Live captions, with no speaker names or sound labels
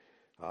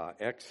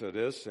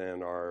Exodus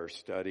and our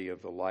study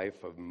of the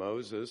life of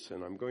Moses.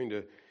 And I'm going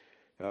to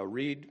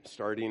read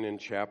starting in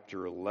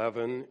chapter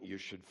 11. You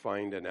should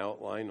find an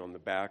outline on the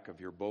back of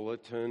your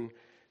bulletin.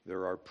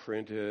 There are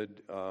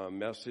printed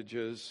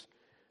messages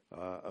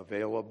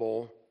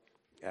available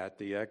at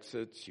the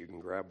exits. You can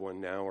grab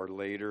one now or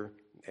later,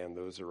 and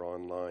those are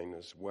online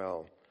as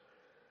well.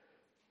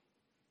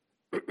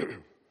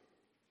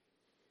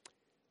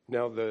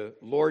 Now the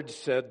Lord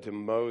said to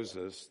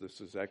Moses, this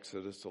is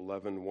Exodus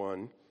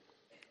 11:1,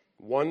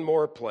 one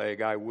more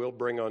plague I will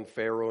bring on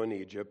Pharaoh in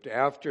Egypt.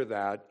 After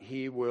that,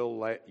 he will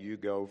let you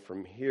go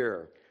from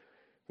here.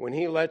 When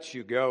he lets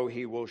you go,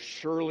 he will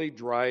surely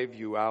drive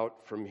you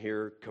out from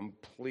here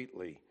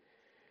completely.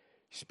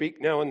 Speak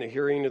now in the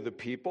hearing of the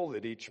people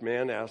that each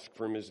man ask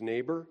from his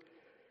neighbor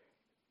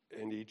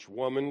and each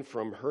woman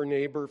from her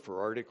neighbor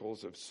for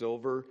articles of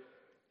silver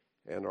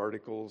and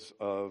articles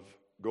of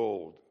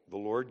gold. The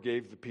Lord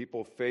gave the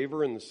people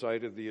favor in the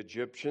sight of the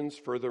Egyptians.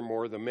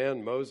 Furthermore, the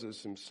man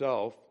Moses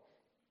himself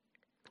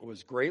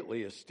was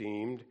greatly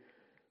esteemed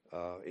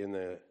in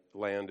the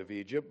land of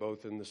Egypt,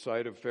 both in the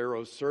sight of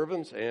Pharaoh's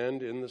servants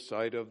and in the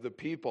sight of the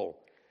people.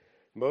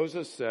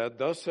 Moses said,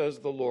 "Thus says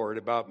the Lord,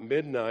 about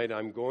midnight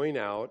I'm going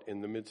out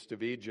in the midst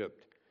of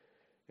Egypt,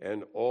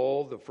 and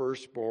all the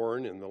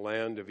firstborn in the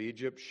land of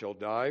Egypt shall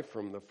die,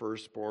 from the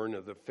firstborn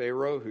of the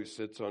Pharaoh who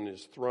sits on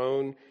his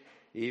throne,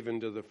 even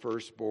to the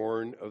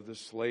firstborn of the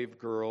slave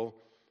girl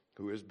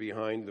who is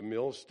behind the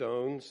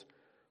millstones,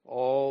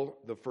 all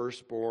the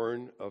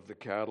firstborn of the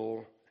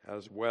cattle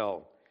as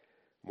well.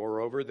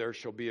 Moreover, there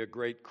shall be a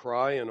great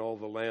cry in all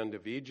the land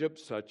of Egypt,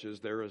 such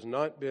as there has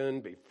not been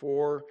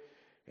before,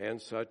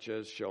 and such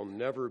as shall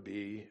never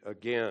be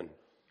again.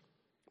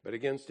 But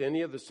against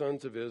any of the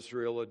sons of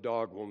Israel a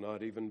dog will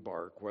not even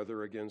bark,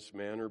 whether against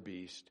man or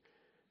beast,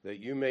 that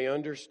you may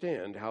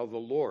understand how the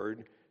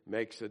Lord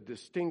makes a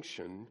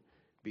distinction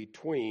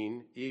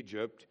between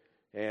Egypt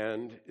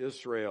and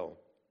Israel.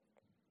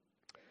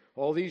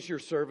 All these your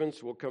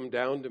servants will come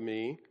down to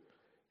me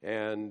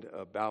and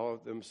bow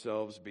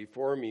themselves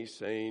before me,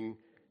 saying,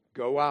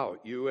 go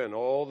out, you and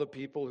all the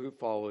people who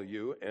follow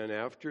you, and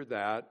after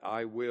that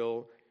I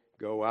will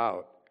go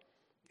out.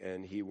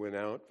 And he went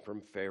out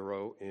from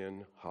Pharaoh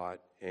in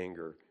hot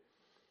anger.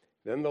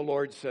 Then the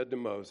Lord said to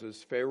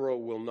Moses, Pharaoh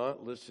will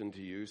not listen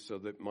to you, so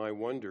that my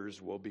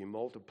wonders will be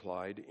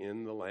multiplied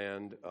in the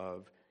land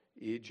of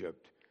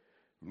Egypt.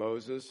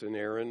 Moses and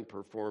Aaron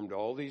performed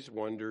all these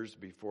wonders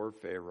before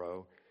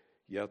Pharaoh,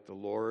 yet the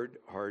Lord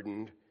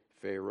hardened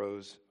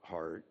Pharaoh's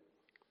heart,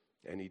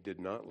 and he did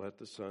not let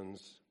the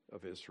sons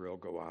of Israel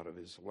go out of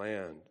his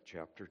land.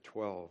 Chapter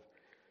 12.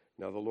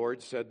 Now the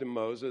Lord said to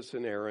Moses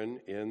and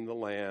Aaron in the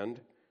land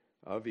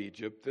of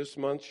Egypt, this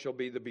month shall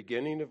be the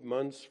beginning of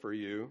months for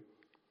you.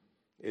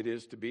 It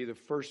is to be the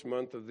first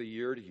month of the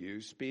year to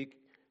you. Speak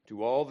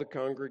to all the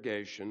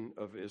congregation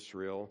of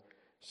Israel,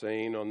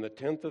 saying, on the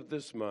 10th of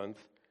this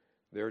month,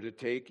 they are to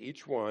take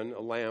each one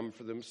a lamb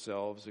for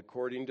themselves,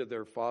 according to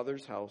their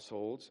father's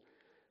households,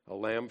 a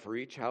lamb for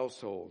each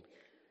household.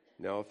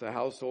 Now, if the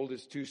household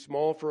is too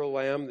small for a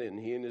lamb, then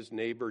he and his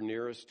neighbor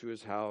nearest to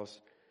his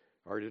house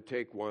are to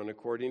take one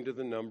according to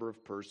the number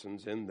of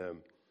persons in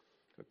them.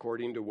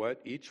 According to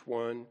what each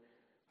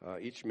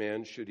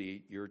man should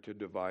eat, you're to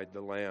divide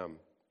the lamb.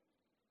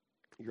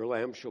 Your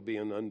lamb shall be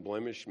an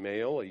unblemished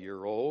male, a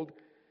year old.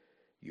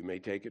 You may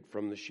take it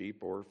from the sheep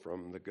or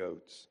from the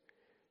goats.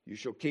 You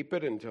shall keep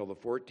it until the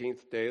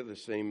 14th day of the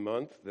same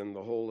month. Then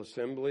the whole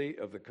assembly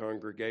of the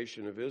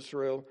congregation of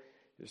Israel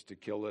is to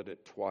kill it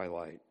at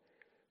twilight.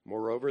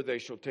 Moreover, they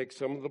shall take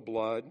some of the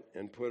blood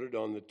and put it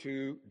on the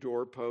two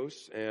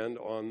doorposts and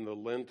on the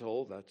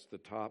lintel, that's the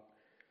top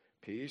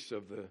piece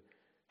of the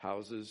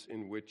houses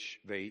in which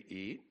they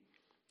eat.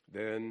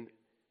 Then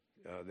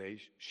they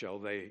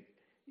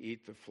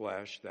eat the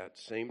flesh that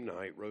same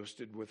night,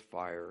 roasted with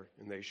fire,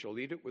 and they shall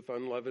eat it with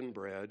unleavened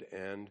bread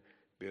and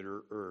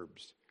bitter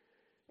herbs.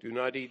 Do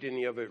not eat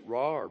any of it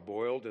raw or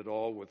boiled at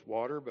all with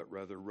water, but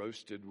rather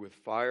roasted with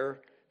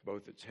fire,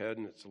 both its head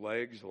and its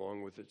legs,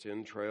 along with its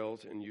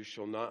entrails, and you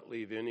shall not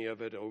leave any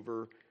of it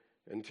over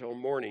until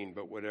morning,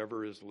 but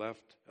whatever is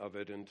left of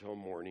it until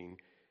morning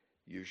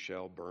you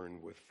shall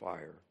burn with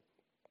fire.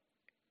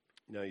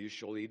 Now you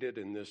shall eat it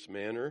in this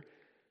manner,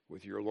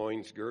 with your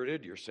loins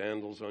girded, your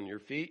sandals on your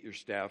feet, your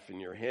staff in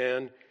your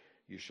hand.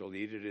 You shall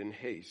eat it in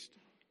haste.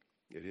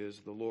 It is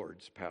the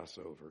Lord's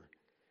Passover.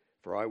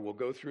 For I will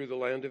go through the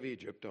land of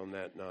Egypt on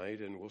that night,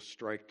 and will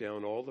strike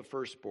down all the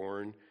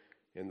firstborn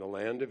in the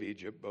land of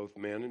Egypt, both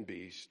man and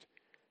beast.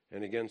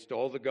 And against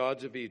all the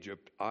gods of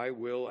Egypt I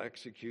will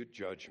execute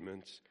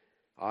judgments.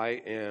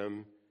 I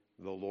am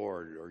the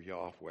Lord, or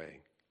Yahweh.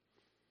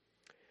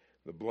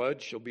 The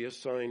blood shall be a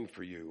sign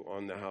for you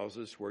on the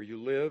houses where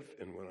you live,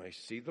 and when I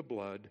see the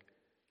blood,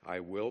 I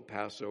will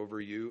pass over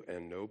you,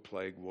 and no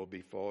plague will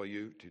befall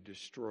you to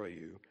destroy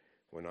you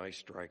when I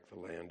strike the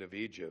land of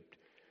Egypt.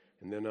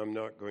 And then I'm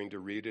not going to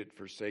read it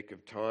for sake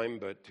of time,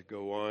 but to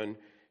go on,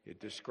 it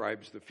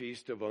describes the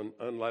Feast of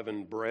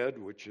Unleavened Bread,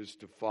 which is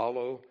to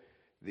follow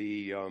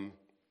the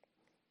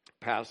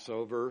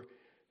Passover.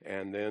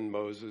 And then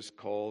Moses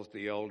calls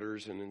the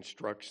elders and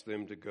instructs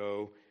them to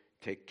go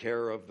take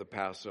care of the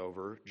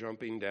Passover.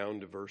 Jumping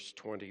down to verse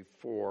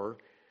 24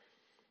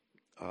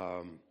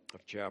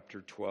 of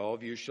chapter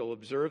 12, you shall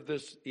observe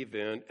this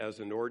event as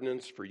an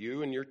ordinance for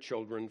you and your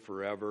children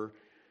forever.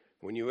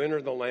 When you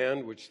enter the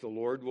land which the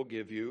Lord will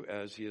give you,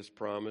 as he has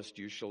promised,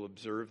 you shall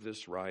observe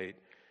this rite.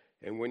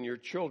 And when your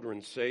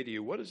children say to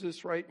you, what does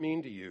this rite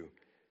mean to you?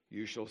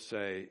 You shall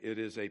say, it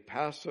is a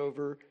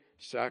Passover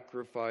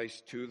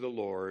sacrifice to the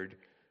Lord,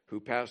 who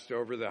passed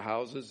over the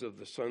houses of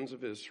the sons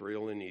of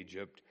Israel in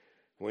Egypt,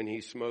 when he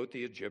smote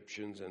the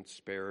Egyptians and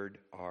spared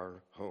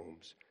our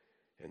homes.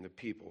 And the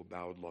people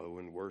bowed low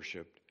and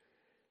worshipped.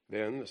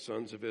 Then the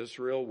sons of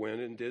Israel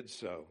went and did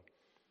so,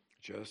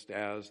 just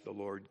as the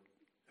Lord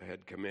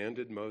had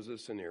commanded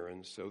Moses and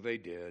Aaron, so they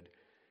did.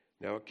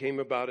 Now it came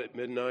about at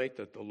midnight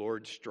that the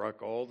Lord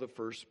struck all the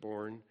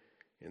firstborn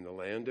in the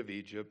land of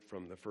Egypt,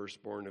 from the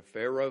firstborn of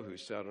Pharaoh who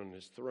sat on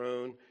his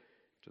throne,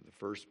 to the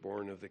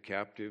firstborn of the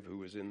captive who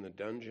was in the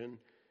dungeon,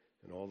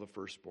 and all the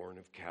firstborn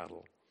of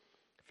cattle.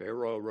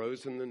 Pharaoh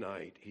arose in the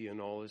night, he and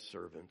all his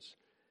servants,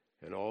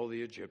 and all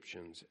the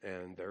Egyptians,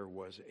 and there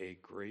was a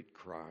great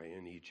cry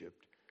in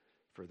Egypt,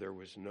 for there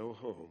was no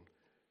home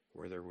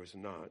where there was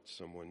not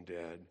someone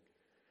dead.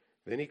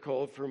 Then he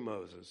called for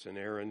Moses and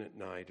Aaron at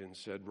night and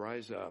said,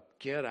 rise up,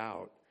 get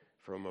out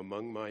from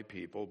among my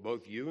people,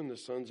 both you and the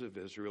sons of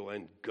Israel,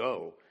 and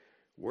go.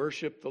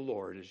 Worship the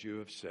Lord as you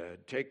have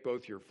said. Take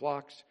both your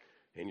flocks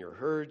and your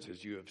herds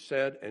as you have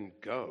said, and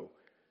go,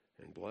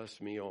 and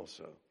bless me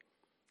also.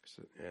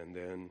 And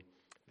then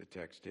the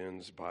text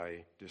ends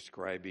by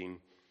describing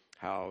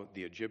how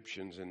the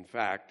Egyptians, in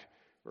fact,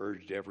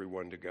 urged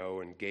everyone to go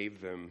and gave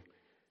them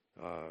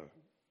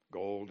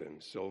gold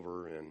and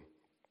silver and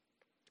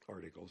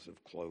articles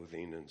of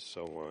clothing and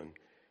so on,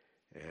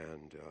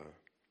 and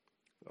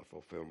a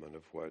fulfillment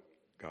of what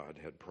God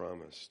had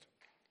promised.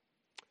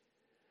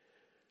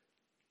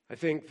 I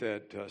think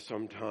that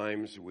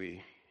sometimes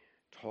we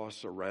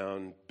toss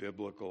around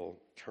biblical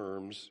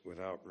terms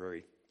without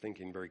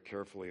thinking very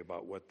carefully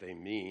about what they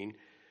mean.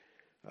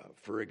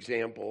 For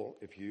example,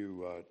 if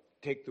you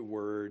take the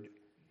word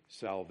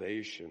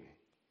salvation,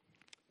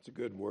 it's a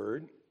good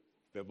word,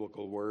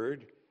 biblical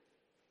word.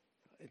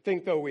 I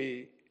think though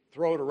we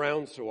throw it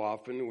around so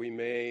often, we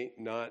may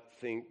not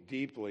think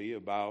deeply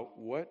about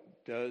what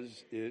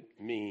does it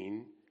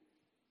mean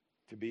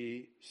to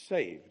be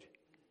saved.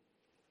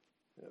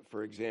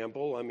 For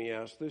example, let me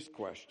ask this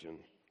question.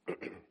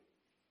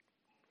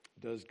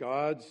 Does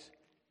God's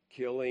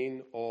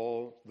killing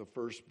all the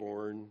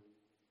firstborn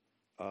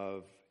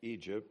of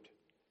Egypt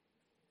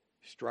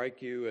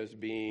strike you as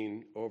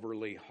being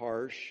overly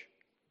harsh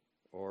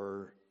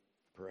or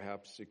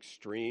perhaps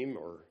extreme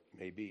or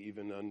maybe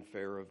even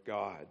unfair of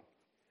God?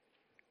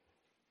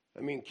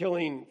 I mean,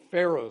 killing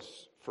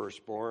Pharaoh's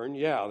firstborn,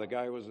 yeah, the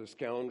guy was a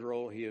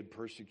scoundrel. He had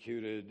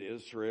persecuted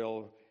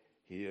Israel.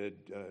 He had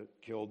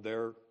killed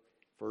their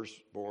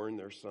firstborn,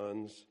 their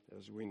sons,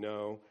 as we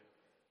know.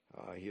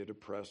 He had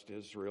oppressed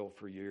Israel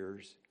for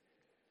years.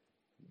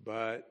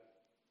 But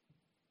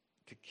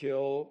to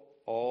kill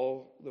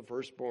all the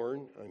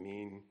firstborn, I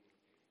mean,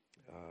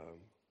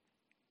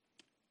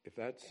 if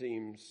that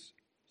seems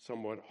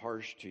somewhat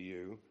harsh to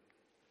you,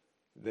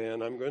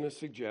 then I'm going to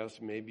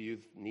suggest maybe you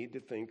need to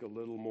think a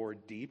little more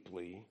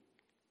deeply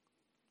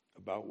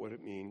about what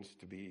it means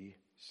to be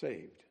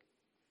saved.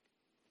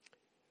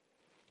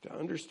 To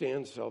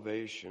understand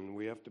salvation,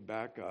 we have to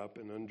back up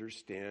and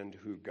understand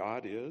who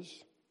God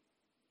is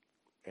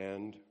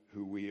and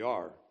who we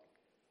are.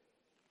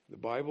 The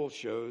Bible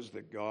shows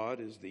that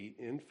God is the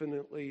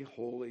infinitely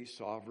holy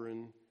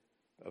sovereign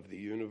of the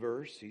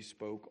universe. He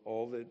spoke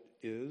all that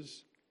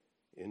is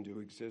into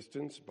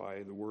existence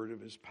by the word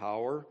of his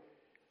power,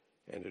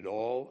 and it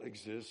all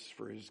exists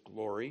for his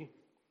glory.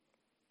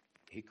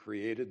 He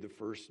created the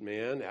first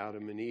man,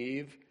 Adam and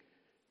Eve,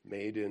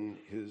 made in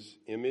his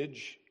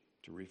image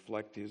to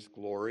reflect his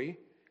glory.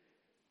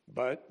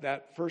 But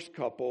that first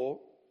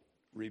couple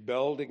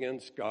rebelled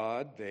against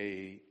God.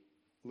 They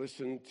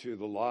listened to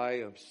the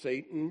lie of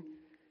Satan.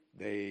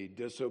 They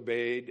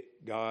disobeyed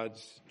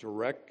God's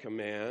direct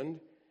command.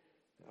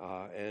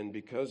 And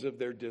because of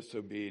their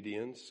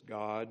disobedience,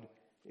 God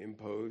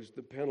imposed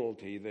the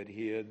penalty that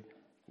he had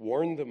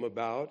warned them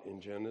about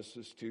in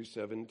Genesis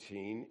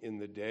 2:17. In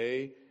the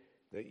day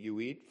that you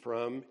eat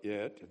from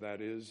it,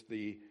 that is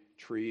the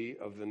tree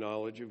of the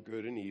knowledge of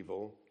good and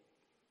evil,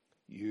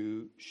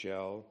 you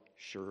shall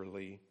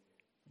surely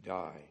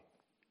die.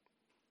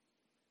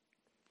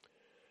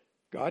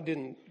 God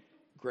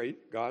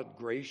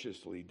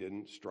graciously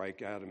didn't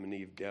strike Adam and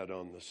Eve dead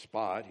on the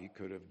spot. He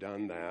could have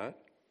done that.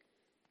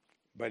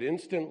 But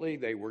instantly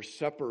they were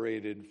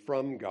separated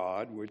from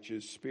God, which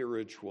is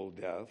spiritual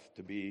death,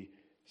 to be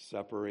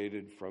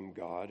separated from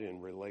God in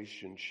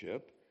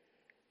relationship.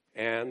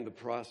 And the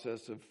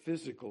process of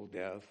physical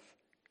death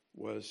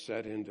was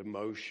set into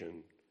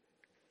motion.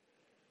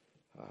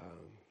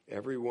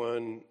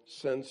 Everyone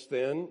since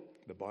then,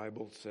 the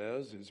Bible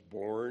says, is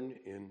born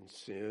in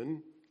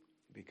sin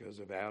because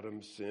of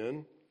Adam's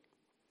sin.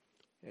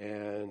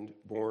 and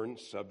born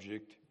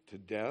subject to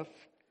death,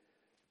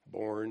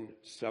 born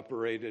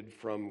separated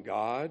from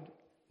God.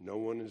 No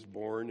one is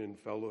born in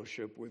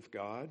fellowship with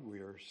God. We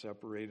are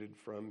separated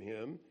from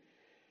him.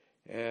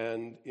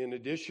 And in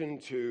addition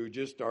to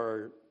just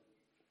our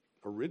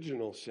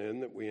original sin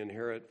that we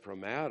inherit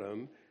from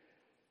Adam,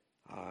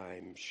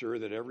 I'm sure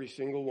that every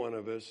single one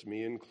of us,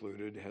 me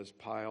included, has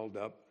piled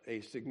up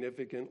a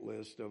significant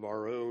list of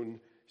our own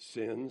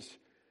sins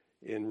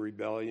in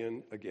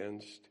rebellion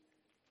against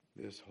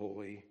this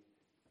holy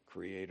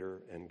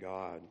Creator and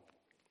God.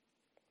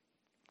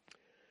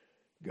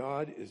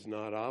 God is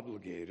not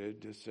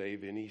obligated to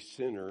save any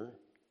sinner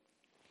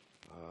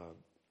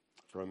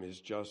from his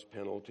just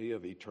penalty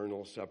of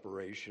eternal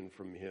separation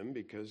from him,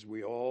 because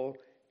we all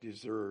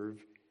deserve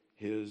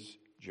his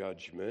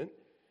judgment.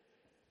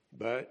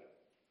 But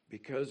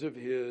because of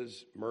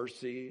his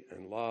mercy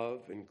and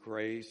love and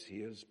grace,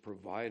 he has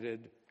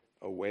provided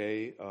a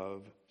way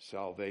of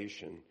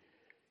salvation.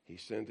 He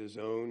sent his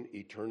own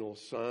eternal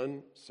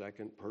Son,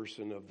 second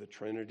person of the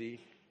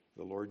Trinity,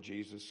 the Lord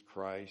Jesus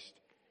Christ,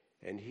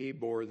 and he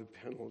bore the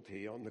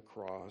penalty on the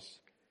cross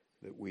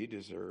that we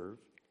deserve.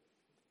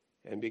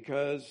 And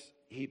because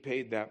he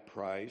paid that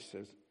price,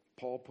 as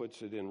Paul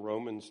puts it in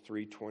Romans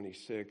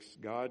 3:26,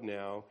 God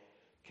now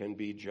can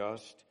be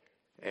just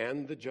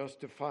and the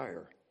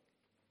justifier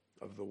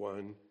of the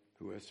one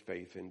who has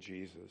faith in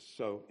Jesus.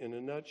 So in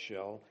a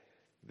nutshell,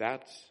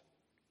 that's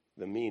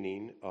the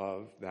meaning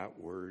of that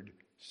word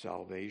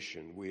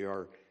salvation. We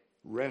are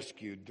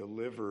rescued,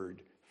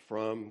 delivered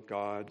from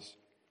God's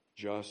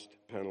just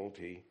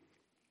penalty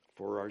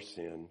for our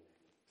sin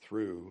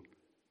through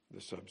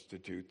the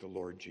substitute, the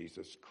Lord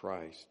Jesus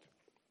Christ.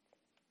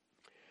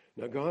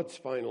 Now, God's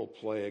final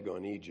plague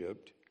on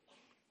Egypt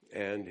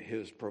and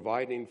his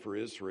providing for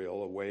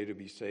Israel a way to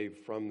be saved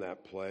from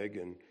that plague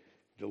and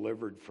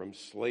delivered from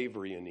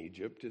slavery in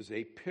Egypt is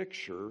a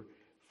picture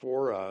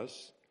for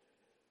us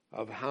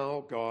of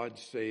how God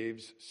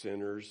saves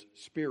sinners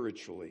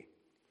spiritually.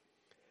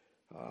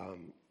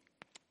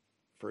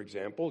 For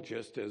example,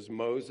 just as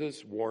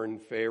Moses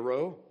warned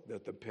Pharaoh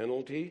that the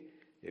penalty,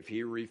 if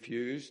he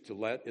refused to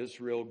let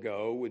Israel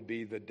go, would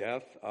be the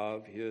death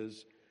of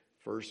his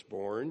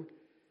firstborn,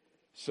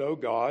 so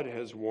God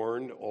has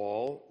warned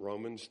all,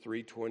 Romans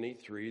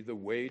 3:23, the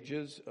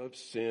wages of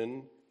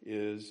sin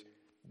is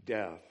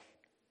death.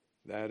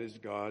 That is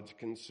God's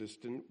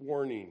consistent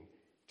warning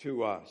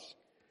to us.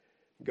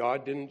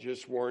 God didn't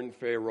just warn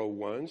Pharaoh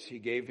once. He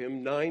gave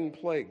him 9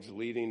 plagues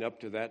leading up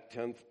to that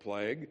 10th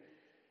plague.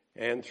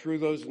 And through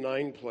those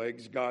 9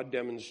 plagues, God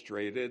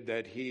demonstrated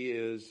that he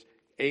is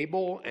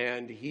able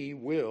and he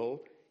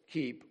will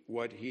keep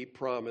what he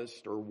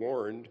promised or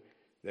warned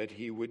that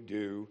he would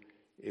do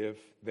if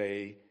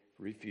they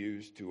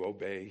refuse to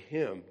obey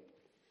him.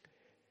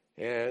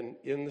 And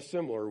in the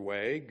similar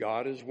way,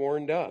 God has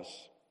warned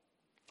us.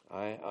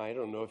 I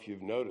don't know if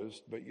you've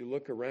noticed, but you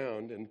look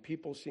around and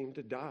people seem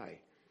to die.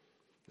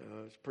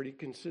 It's pretty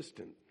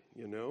consistent,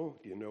 you know.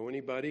 Do you know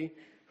anybody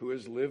who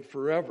has lived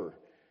forever?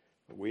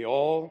 We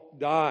all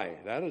die.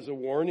 That is a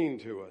warning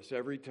to us.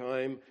 Every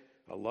time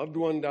a loved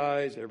one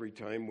dies, every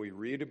time we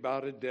read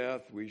about a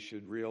death, we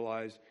should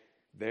realize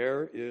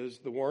there is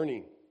the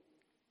warning.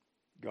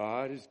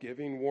 God is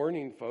giving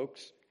warning,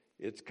 folks.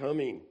 It's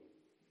coming.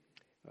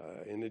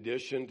 In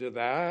addition to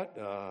that,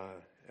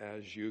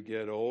 as you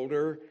get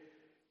older,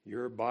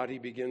 your body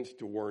begins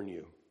to warn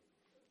you.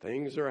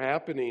 Things are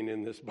happening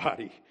in this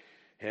body,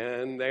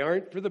 and they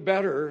aren't for the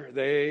better.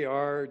 They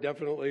are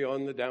definitely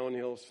on the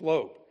downhill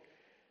slope.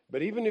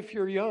 But even if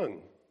you're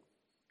young,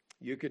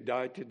 you could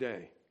die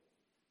today.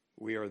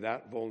 We are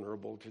that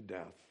vulnerable to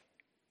death.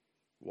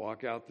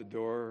 Walk out the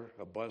door,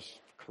 a bus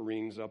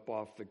careens up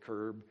off the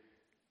curb,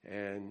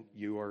 and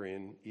you are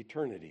in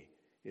eternity.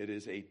 It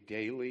is a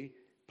daily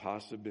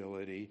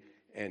possibility,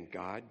 and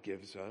God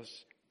gives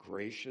us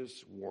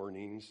gracious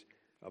warnings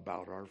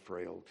about our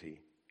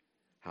frailty,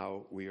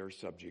 how we are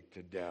subject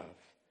to death.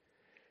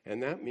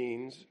 And that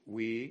means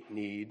we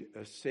need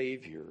a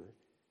Savior,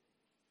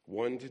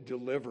 one to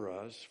deliver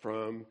us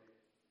from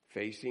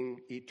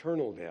facing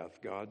eternal death,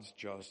 God's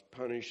just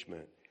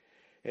punishment.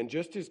 And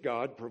just as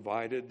God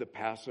provided the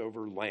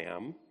Passover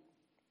lamb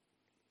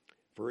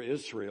for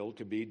Israel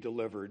to be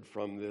delivered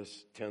from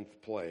this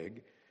 10th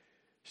plague,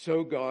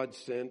 so God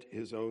sent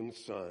his own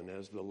Son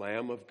as the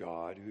Lamb of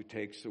God who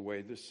takes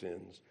away the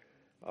sins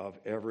of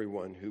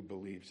everyone who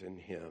believes in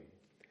him.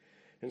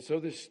 And so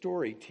this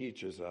story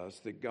teaches us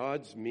that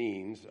God's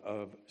means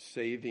of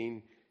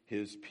saving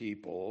his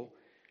people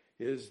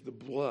is the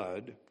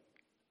blood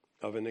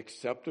of an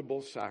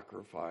acceptable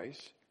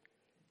sacrifice,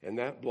 and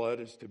that blood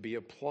is to be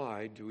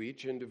applied to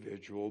each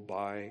individual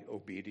by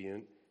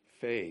obedient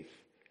faith.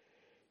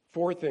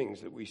 4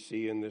 things that we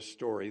see in this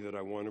story that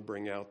I want to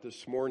bring out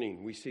this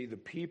morning. We see the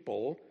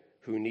people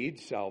who need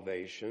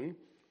salvation.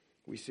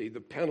 We see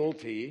the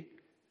penalty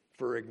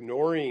for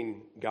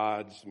ignoring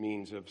God's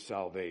means of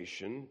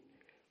salvation.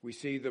 We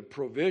see the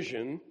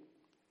provision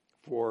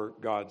for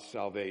God's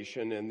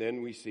salvation, and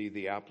then we see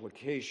the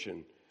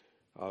application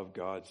of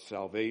God's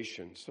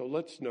salvation. So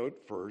let's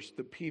note first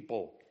the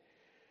people.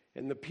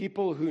 And the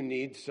people who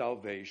need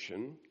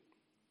salvation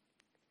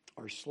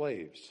are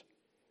slaves.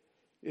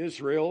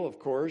 Israel, of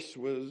course,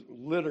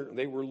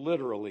 they were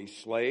literally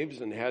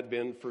slaves and had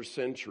been for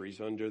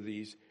centuries under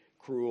these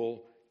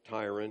cruel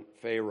tyrant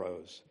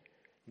pharaohs.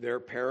 Their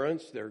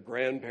parents, their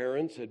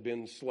grandparents had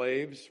been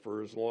slaves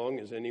for as long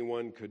as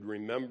anyone could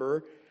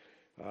remember.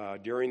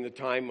 During the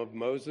time of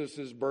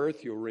Moses'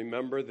 birth, you'll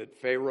remember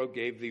that Pharaoh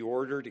gave the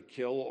order to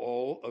kill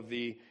all of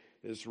the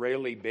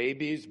Israeli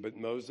babies, but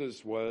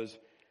Moses was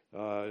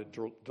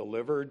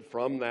delivered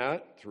from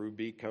that through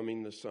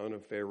becoming the son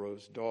of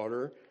Pharaoh's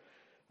daughter.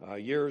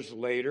 Years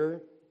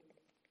later,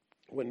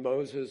 when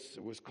Moses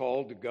was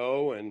called to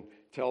go and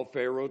tell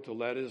Pharaoh to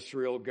let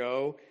Israel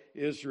go,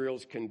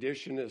 Israel's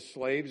condition as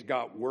slaves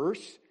got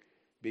worse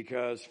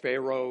because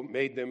Pharaoh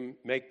made them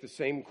make the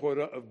same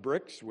quota of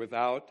bricks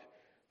without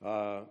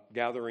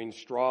gathering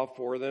straw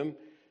for them,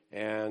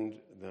 and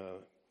the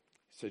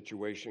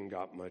situation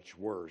got much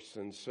worse.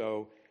 And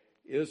so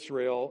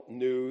Israel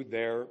knew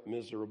their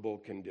miserable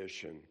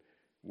condition.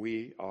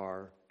 We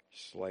are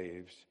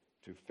slaves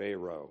to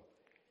Pharaoh.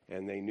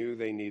 And they knew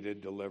they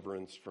needed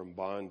deliverance from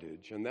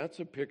bondage. And that's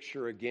a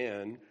picture,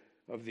 again,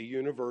 of the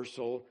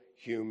universal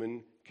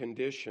human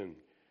condition.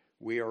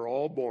 We are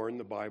all born,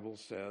 the Bible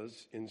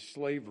says, in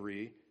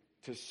slavery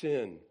to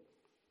sin.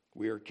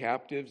 We are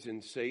captives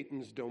in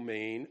Satan's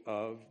domain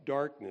of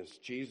darkness.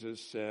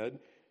 Jesus said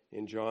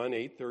in John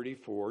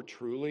 8:34,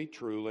 truly,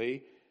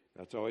 truly,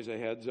 that's always a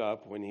heads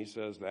up when he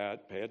says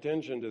that. Pay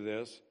attention to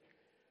this.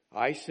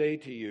 I say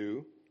to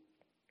you,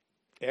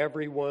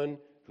 everyone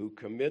who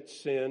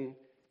commits sin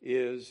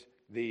is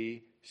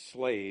the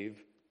slave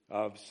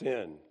of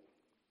sin.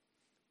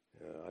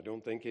 I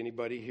don't think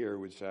anybody here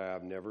would say,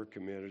 I've never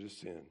committed a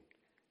sin.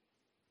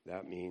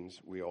 That means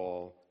we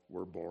all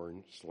were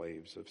born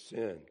slaves of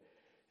sin.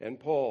 And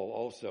Paul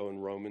also in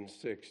Romans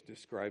 6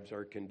 describes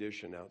our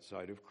condition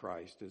outside of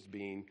Christ as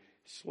being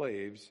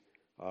slaves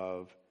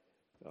of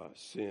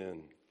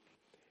sin.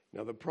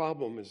 Now the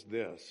problem is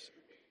this.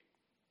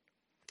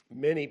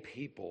 Many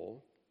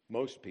people,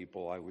 most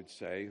people I would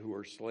say, who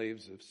are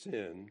slaves of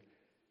sin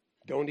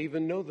don't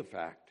even know the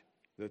fact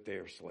that they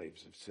are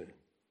slaves of sin.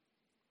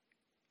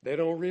 They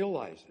don't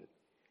realize it.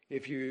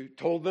 If you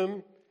told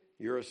them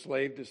you're a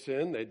slave to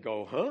sin, they'd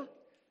go, huh?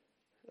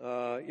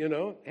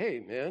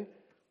 Hey, man,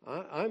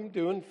 I'm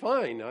doing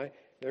fine.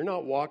 They're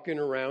not walking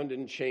around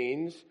in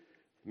chains,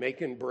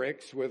 making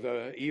bricks with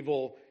an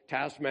evil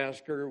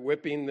taskmaster,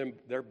 whipping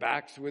their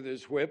backs with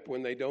his whip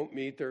when they don't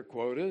meet their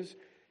quotas.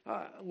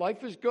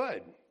 Life is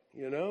good.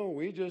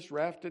 We just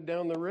rafted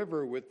down the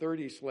river with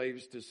 30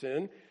 slaves to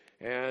sin,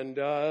 and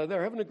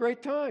they're having a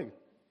great time.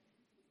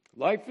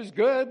 Life is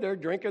good. They're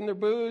drinking their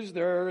booze.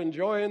 They're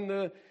enjoying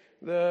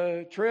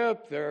the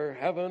trip. They're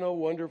having a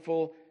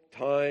wonderful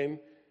time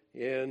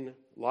in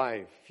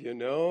life.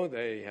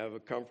 They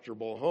have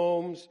comfortable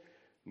homes.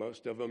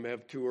 Most of them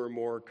have 2 or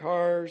more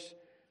cars,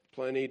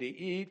 plenty to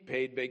eat,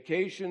 paid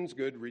vacations,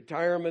 good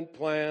retirement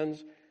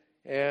plans,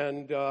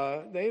 and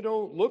they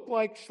don't look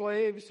like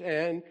slaves,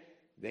 and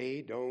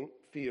they don't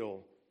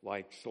feel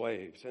like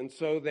slaves. And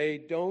so they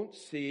don't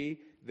see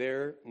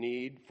their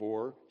need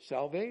for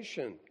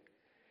salvation.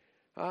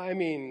 I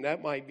mean,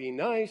 that might be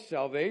nice,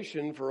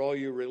 salvation for all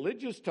you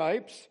religious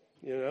types,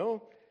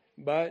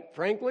 but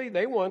frankly,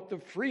 they want the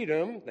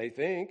freedom, they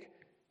think,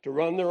 to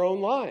run their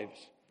own lives.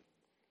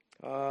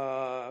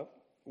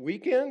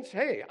 Weekends,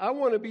 hey, I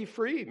want to be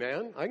free,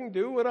 man. I can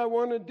do what I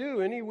want to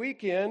do any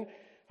weekend.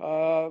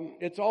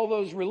 It's all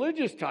those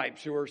religious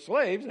types who are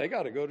slaves. They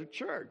got to go to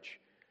church.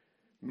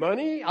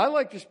 Money, I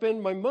like to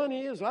spend my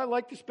money as I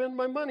like to spend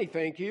my money,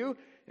 thank you.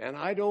 And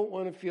I don't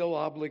want to feel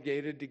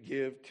obligated to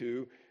give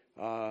to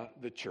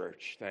the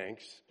church,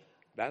 thanks.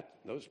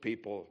 Those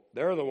people,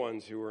 they're the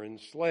ones who are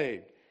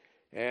enslaved.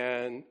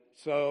 And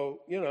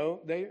so,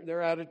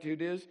 their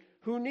attitude is,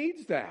 who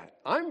needs that?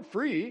 I'm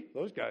free.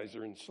 Those guys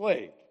are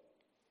enslaved.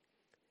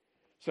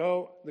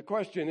 So the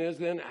question is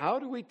then, how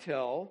do we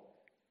tell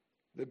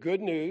the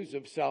good news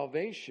of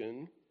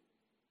salvation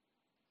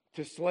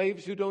to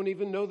slaves who don't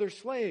even know they're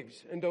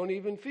slaves and don't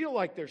even feel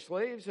like they're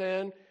slaves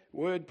and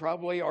would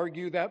probably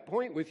argue that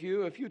point with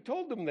you if you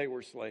told them they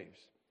were slaves?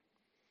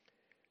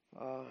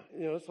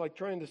 It's like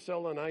trying to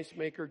sell an ice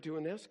maker to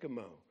an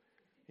Eskimo.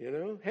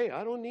 Hey,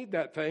 I don't need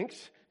that,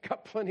 thanks.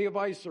 Got plenty of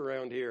ice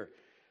around here.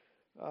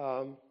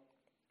 Well,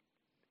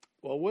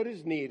 what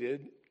is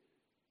needed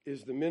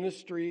is the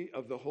ministry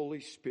of the Holy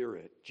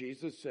Spirit.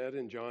 Jesus said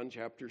in John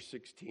chapter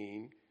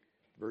 16,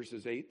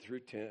 verses 8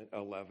 through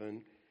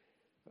 11,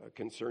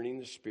 concerning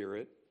the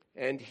Spirit,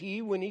 and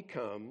he, when he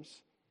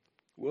comes,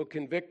 will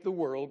convict the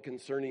world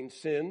concerning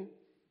sin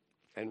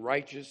and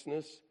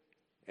righteousness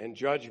and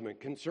judgment.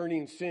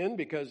 Concerning sin,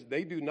 because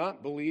they do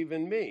not believe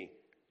in me.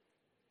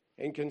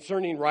 And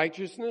concerning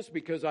righteousness,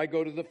 because I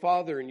go to the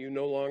Father and you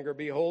no longer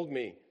behold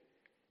me.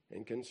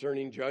 And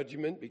concerning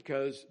judgment,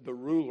 because the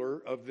ruler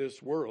of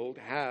this world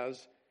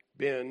has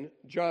been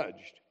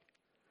judged.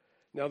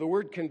 Now, the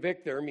word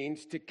convict there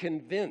means to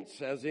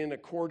convince, as in a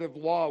court of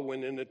law,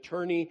 when an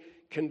attorney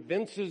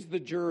convinces the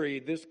jury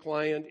this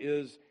client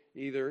is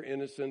either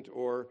innocent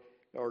or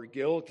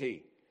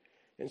guilty.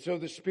 And so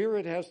the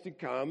Spirit has to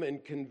come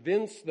and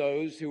convince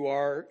those who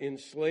are in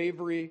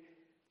slavery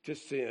to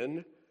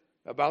sin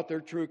about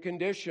their true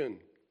condition.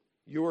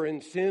 You are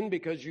in sin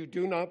because you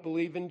do not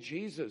believe in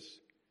Jesus,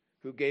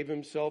 who gave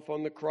himself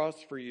on the cross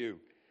for you.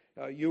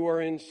 You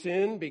are in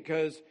sin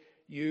because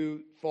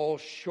you fall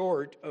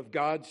short of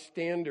God's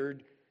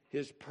standard,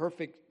 his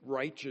perfect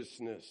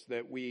righteousness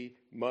that we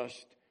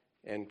must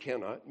and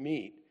cannot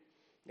meet,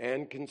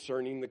 and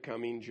concerning the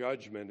coming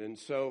judgment. And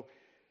so,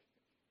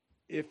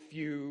 if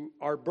you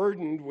are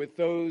burdened with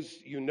those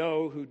you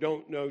know who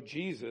don't know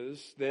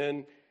Jesus,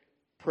 then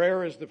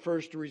prayer is the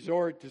first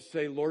resort to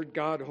say, Lord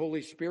God,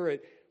 Holy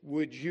Spirit,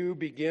 would you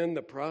begin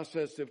the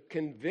process of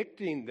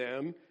convicting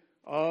them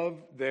of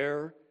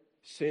their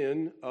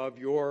sin, of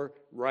your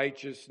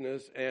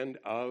righteousness, and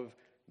of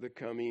the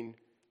coming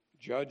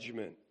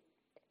judgment.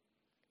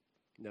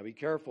 Now be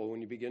careful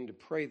when you begin to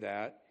pray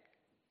that.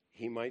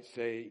 He might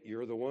say,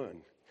 you're the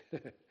one.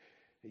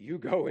 You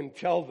go and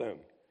tell them.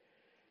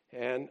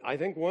 And I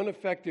think one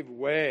effective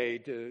way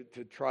to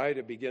try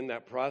to begin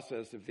that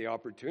process, if the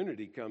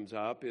opportunity comes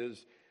up,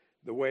 is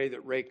the way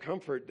that Ray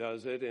Comfort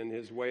does it in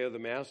his Way of the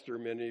Master.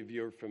 Many of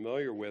you are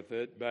familiar with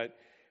it. But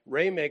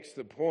Ray makes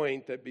the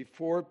point that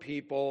before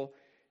people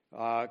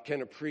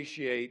can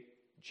appreciate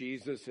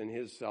Jesus and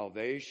his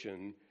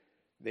salvation,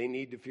 they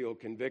need to feel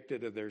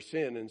convicted of their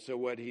sin. And so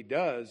what he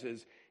does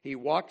is he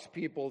walks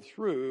people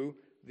through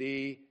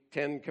the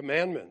 10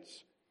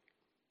 commandments.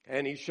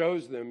 And he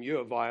shows them, you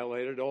have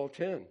violated all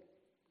 10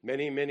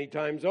 many, many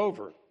times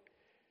over.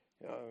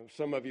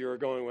 Some of you are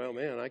going, well,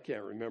 man, I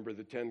can't remember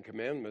the 10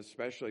 commandments,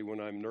 especially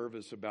when I'm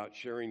nervous about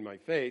sharing my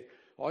faith.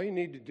 All you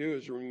need to do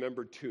is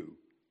remember 2.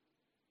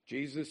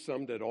 Jesus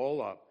summed it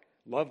all up.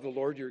 Love the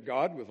Lord your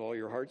God with all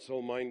your heart,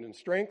 soul, mind, and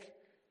strength.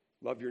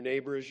 Love your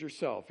neighbor as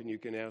yourself. And you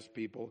can ask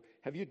people,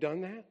 have you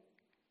done that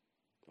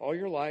all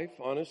your life,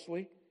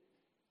 honestly?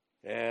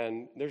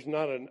 And there's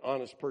not an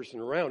honest person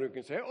around who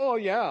can say, oh,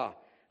 yeah,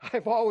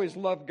 I've always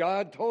loved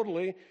God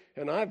totally,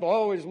 and I've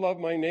always loved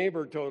my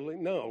neighbor totally.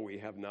 No, we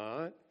have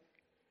not.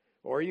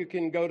 Or you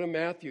can go to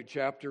Matthew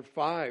chapter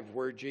 5,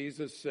 where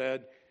Jesus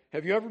said,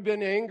 have you ever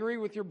been angry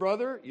with your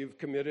brother? You've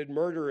committed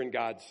murder in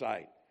God's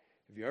sight.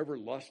 Have you ever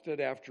lusted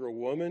after a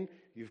woman?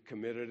 You've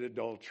committed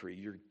adultery.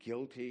 You're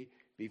guilty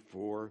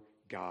before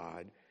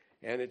God.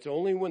 And it's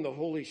only when the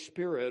Holy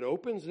Spirit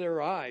opens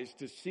their eyes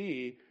to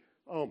see,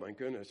 oh my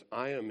goodness,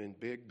 I am in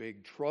big,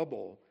 big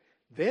trouble,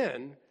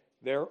 then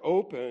they're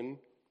open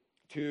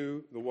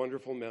to the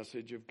wonderful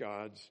message of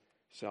God's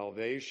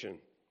salvation.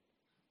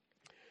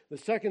 The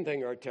second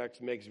thing our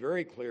text makes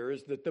very clear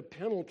is that the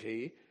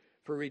penalty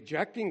for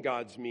rejecting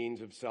God's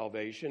means of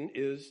salvation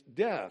is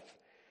death.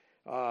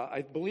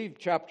 I believe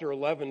chapter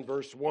 11,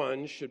 verse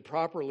 1 should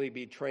properly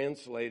be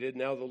translated.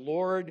 Now the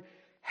Lord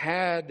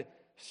had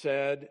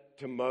said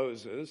to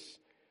Moses,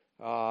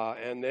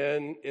 and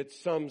then it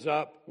sums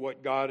up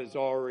what God has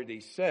already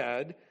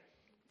said.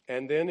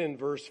 And then in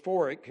verse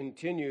 4, it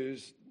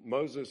continues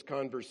Moses'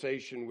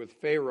 conversation with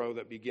Pharaoh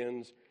that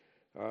begins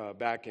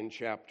back in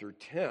chapter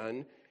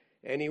 10.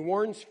 And he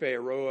warns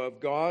Pharaoh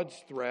of God's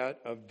threat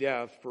of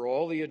death for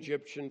all the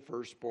Egyptian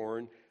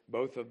firstborn,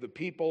 both of the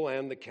people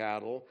and the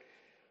cattle.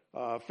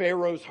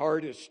 Pharaoh's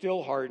heart is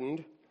still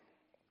hardened,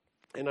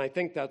 and I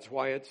think that's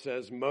why it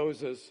says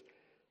Moses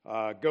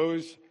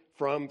goes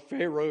from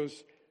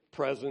Pharaoh's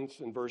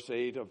presence in verse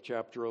 8 of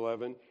chapter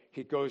 11.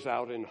 He goes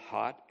out in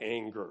hot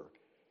anger.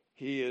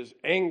 He is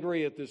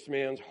angry at this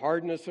man's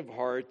hardness of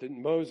heart that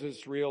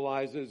Moses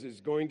realizes is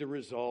going to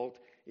result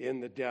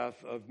in the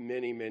death of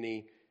many,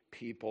 many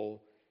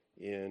people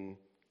in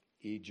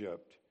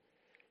Egypt.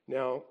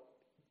 Now,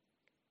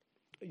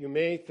 you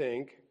may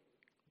think,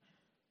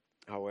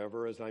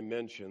 however, as I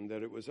mentioned,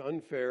 that it was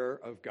unfair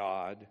of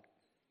God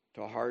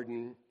to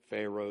harden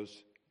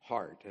Pharaoh's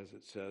heart, as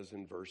it says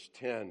in verse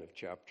 10 of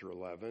chapter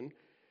 11,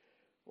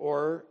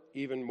 or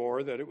even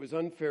more, that it was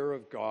unfair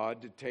of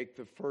God to take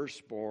the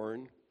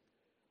firstborn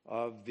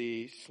of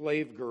the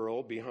slave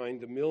girl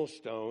behind the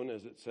millstone,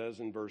 as it says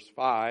in verse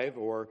 5,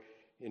 or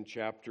in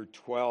chapter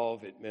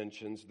 12, it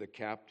mentions the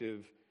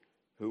captive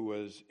who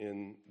was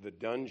in the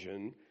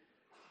dungeon.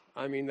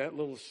 I mean, that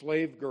little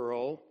slave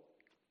girl,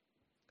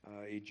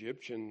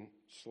 Egyptian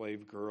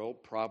slave girl,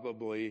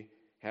 probably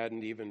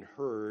hadn't even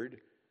heard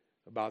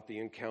about the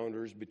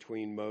encounters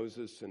between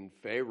Moses and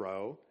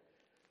Pharaoh.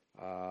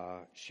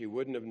 She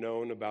wouldn't have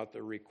known about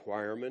the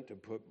requirement to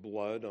put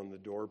blood on the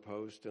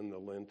doorpost and the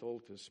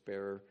lintel to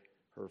spare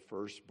her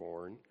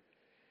firstborn.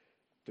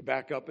 To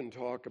back up and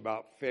talk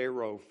about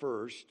Pharaoh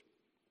first,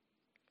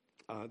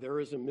 there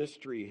is a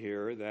mystery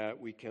here that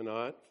we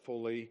cannot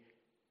fully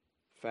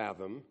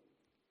fathom,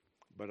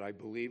 but I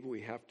believe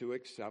we have to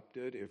accept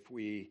it if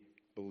we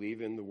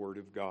believe in the Word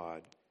of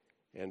God.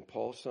 And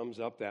Paul sums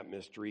up that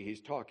mystery.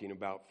 He's talking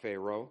about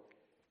Pharaoh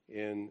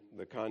in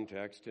the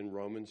context in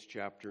Romans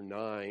chapter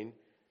 9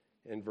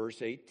 and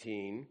verse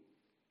 18,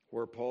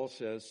 where Paul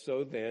says,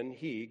 so then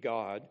he,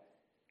 God,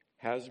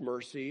 has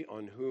mercy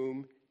on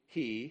whom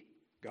he,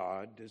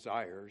 God,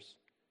 desires,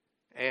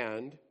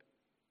 and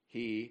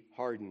he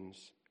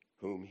hardens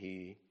whom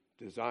he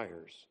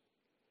desires.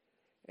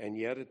 And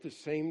yet at the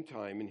same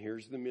time, and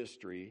here's the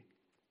mystery,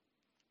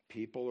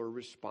 people are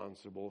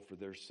responsible for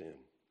their sin.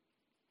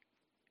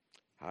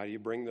 How do you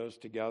bring those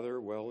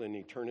together? Well, in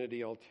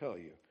eternity, I'll tell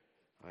you.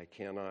 I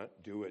cannot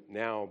do it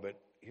now, but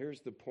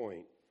here's the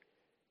point.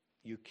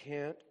 You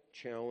can't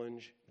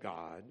challenge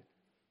God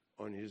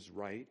on his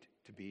right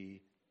to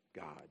be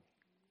God.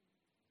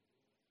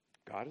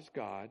 God is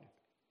God,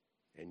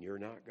 and you're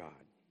not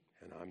God,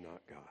 and I'm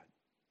not God.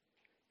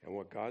 And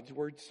what God's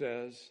word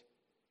says,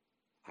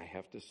 I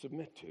have to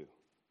submit to.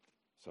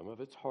 Some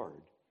of it's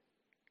hard.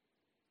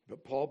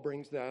 But Paul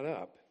brings that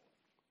up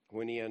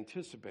when he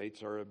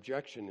anticipates our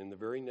objection in the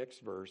very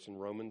next verse in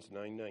Romans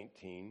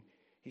 9:19.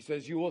 He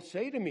says, you will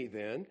say to me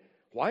then,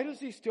 why does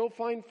he still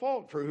find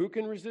fault? For who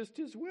can resist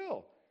his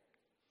will?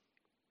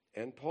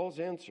 And Paul's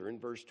answer in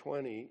verse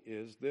 20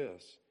 is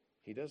this.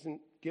 He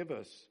doesn't give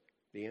us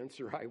the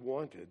answer I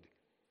wanted.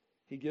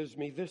 He gives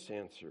me this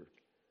answer.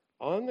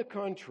 On the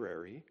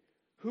contrary,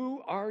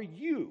 who are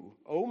you,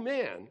 O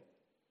man,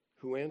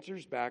 who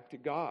answers back to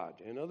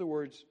God? In other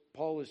words,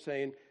 Paul is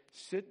saying,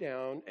 sit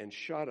down and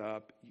shut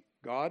up.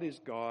 God is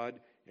God,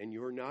 and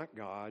you're not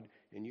God,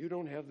 and you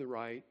don't have the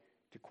right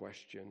to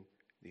question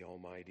the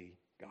Almighty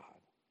God.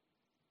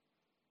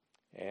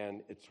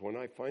 And it's when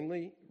I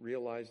finally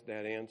realized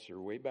that answer,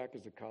 way back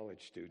as a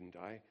college student,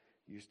 I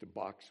used to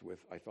box with,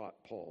 I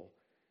thought Paul,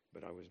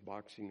 but I was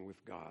boxing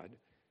with God.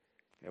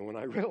 And when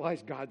I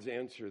realized God's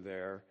answer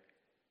there,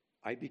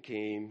 I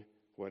became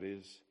what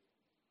is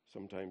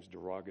sometimes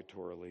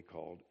derogatorily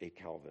called a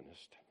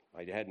Calvinist.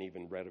 I hadn't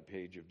even read a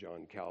page of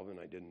John Calvin.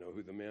 I didn't know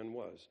who the man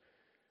was.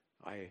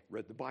 I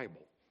read the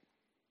Bible,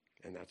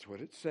 and that's what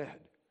it said.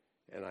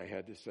 And I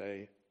had to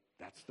say,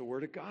 that's the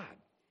Word of God.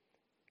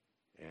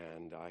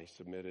 And I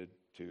submitted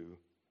to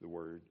the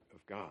Word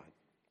of God.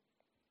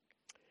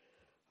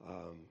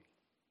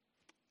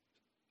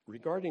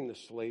 Regarding the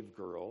slave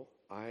girl,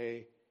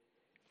 I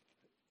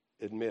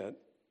admit,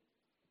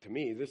 to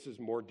me, this is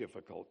more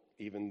difficult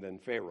even than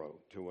Pharaoh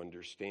to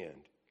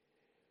understand.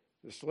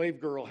 The slave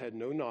girl had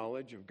no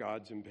knowledge of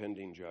God's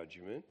impending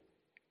judgment,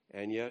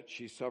 and yet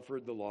she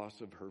suffered the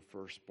loss of her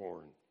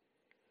firstborn.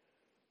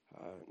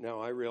 Now,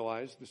 I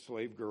realize the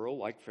slave girl,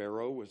 like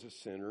Pharaoh, was a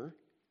sinner,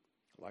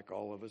 like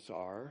all of us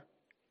are.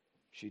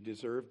 She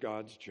deserved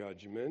God's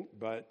judgment,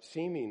 but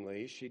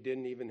seemingly she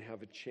didn't even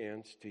have a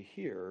chance to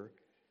hear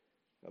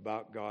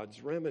about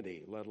God's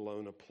remedy, let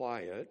alone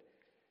apply it.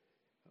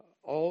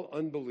 All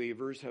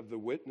unbelievers have the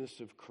witness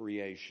of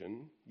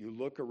creation. You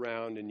look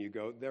around and you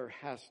go, there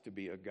has to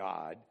be a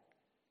God.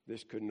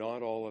 This could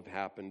not all have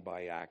happened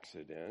by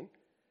accident.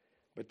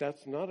 But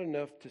that's not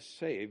enough to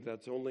save.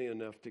 That's only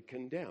enough to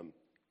condemn.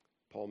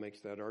 Paul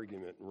makes that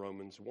argument in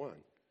Romans 1.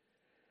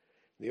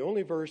 The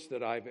only verse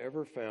that I've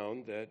ever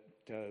found that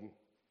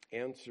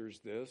answers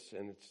this,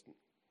 and it's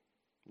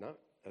not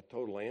a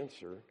total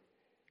answer,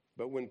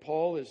 but when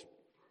Paul is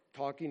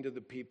talking to the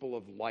people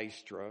of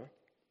Lystra,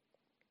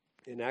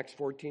 in Acts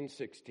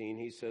 14:16,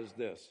 he says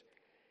this,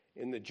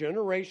 in the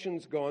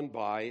generations gone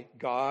by,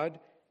 God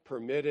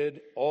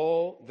permitted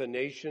all the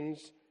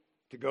nations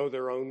to go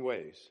their own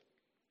ways.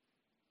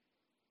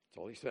 That's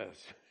all he says.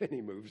 And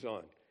he moves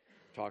on.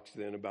 Talks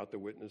then about the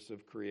witness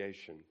of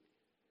creation.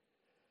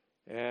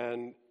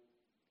 And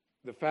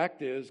the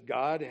fact is,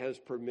 God has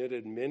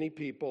permitted many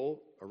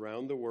people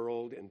around the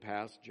world in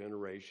past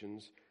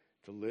generations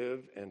to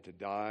live and to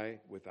die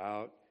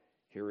without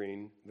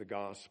hearing the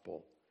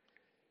gospel.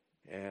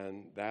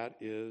 And that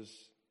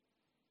is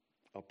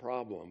a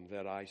problem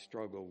that I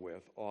struggle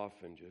with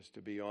often, just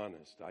to be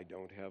honest. I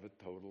don't have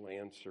a total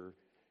answer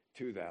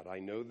to that. I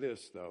know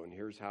this, though, and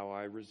here's how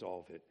I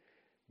resolve it.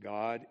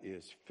 God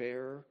is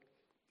fair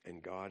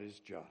and God is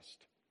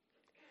just.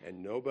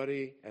 And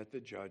nobody at the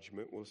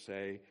judgment will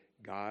say,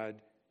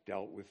 God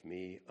dealt with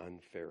me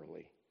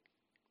unfairly.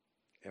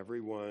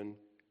 Everyone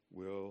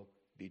will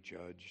be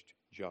judged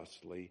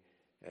justly.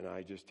 And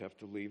I just have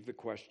to leave the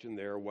question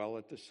there. While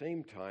at the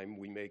same time,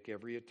 we make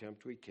every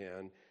attempt we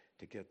can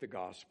to get the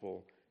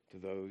gospel to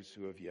those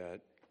who have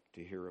yet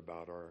to hear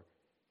about our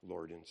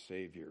Lord and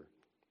Savior.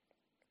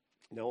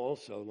 Now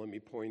also, let me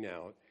point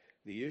out,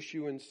 the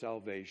issue in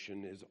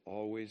salvation is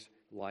always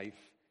life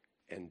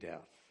and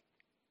death.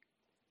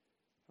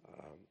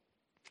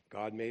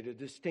 God made a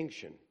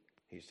distinction,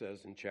 he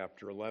says in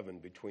chapter 11,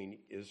 between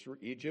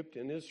Egypt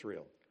and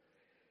Israel.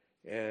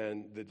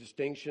 And the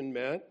distinction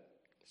meant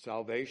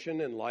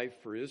salvation and life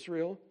for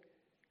Israel,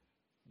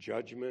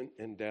 judgment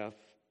and death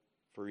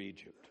for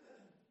Egypt.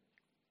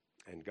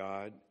 And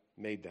God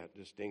made that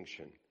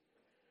distinction.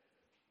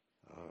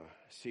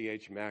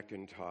 C.H.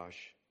 Mackintosh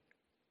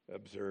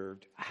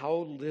observed, how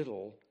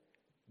little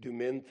do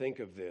men think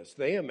of this?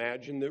 They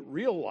imagine that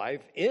real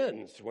life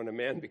ends when a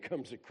man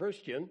becomes a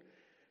Christian,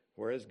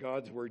 whereas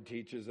God's word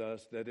teaches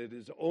us that it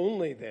is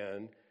only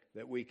then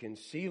that we can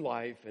see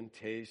life and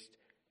taste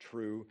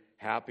true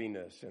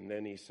happiness. And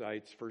then he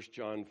cites 1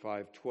 John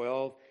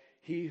 5:12,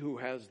 he who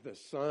has the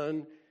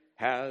Son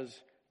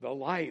has the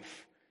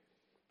life.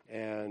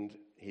 And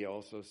he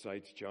also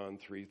cites John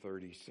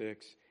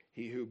 3:36,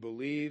 he who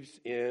believes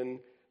in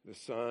the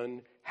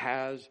Son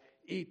has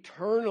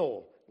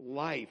eternal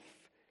life,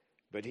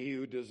 but he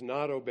who does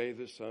not obey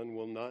the Son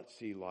will not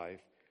see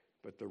life,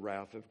 but the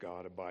wrath of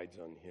God abides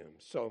on him.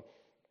 So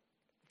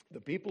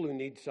the people who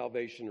need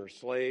salvation are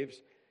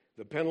slaves.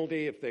 The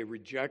penalty if they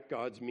reject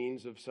God's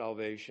means of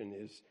salvation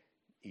is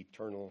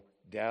eternal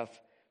death.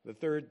 The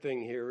third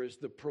thing here is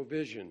the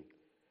provision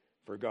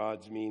for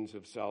God's means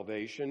of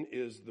salvation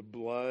is the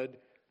blood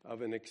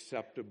of an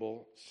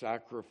acceptable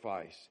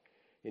sacrifice.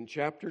 In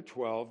chapter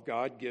 12,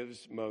 God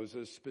gives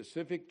Moses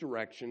specific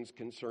directions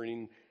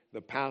concerning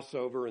the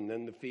Passover and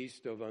then the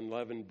Feast of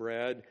Unleavened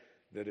Bread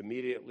that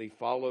immediately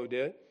followed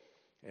it.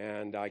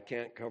 And I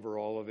can't cover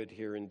all of it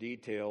here in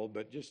detail,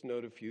 but just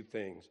note a few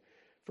things.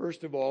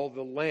 First of all,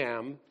 the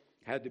lamb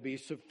had to be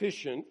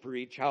sufficient for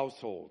each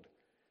household.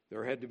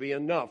 There had to be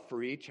enough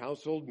for each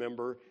household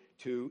member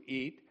to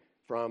eat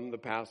from the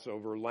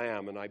Passover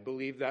lamb. And I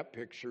believe that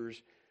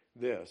pictures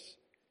this.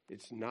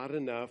 It's not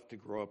enough to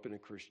grow up in a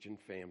Christian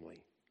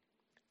family.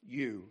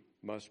 You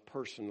must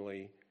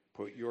personally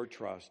put your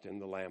trust in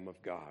the Lamb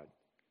of God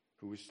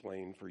who was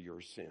slain for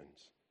your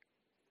sins.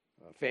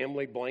 A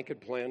family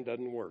blanket plan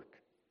doesn't work.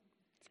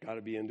 It's got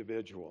to be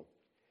individual.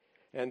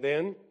 And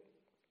then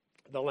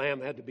the lamb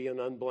had to be an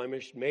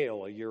unblemished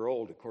male, a year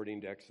old,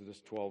 according to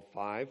Exodus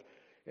 12:5.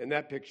 And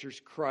that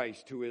pictures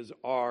Christ, who is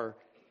our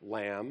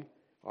lamb,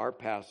 our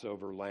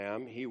Passover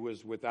lamb. He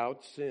was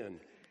without sin.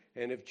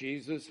 And if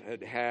Jesus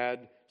had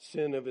had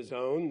sin of his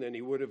own, then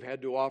he would have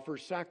had to offer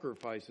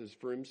sacrifices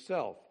for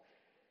himself,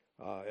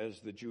 as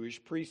the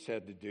Jewish priests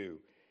had to do.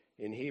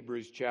 In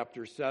Hebrews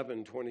chapter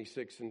 7,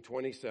 26 and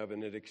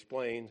 27, it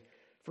explains,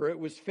 for it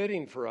was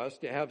fitting for us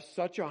to have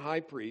such a high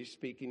priest,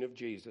 speaking of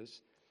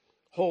Jesus,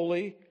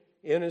 holy,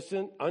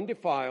 innocent,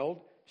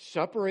 undefiled,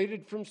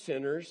 separated from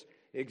sinners,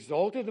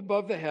 exalted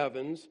above the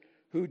heavens,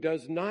 who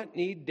does not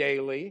need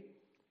daily,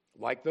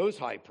 like those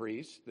high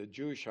priests, the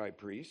Jewish high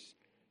priests,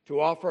 to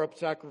offer up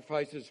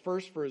sacrifices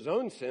first for his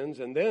own sins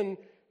and then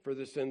for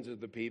the sins of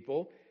the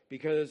people,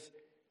 because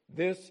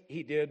this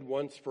he did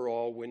once for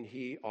all when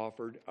he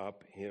offered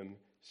up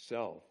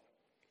himself.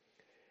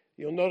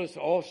 You'll notice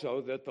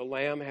also that the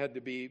lamb had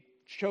to be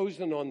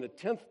chosen on the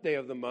 10th day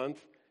of the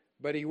month,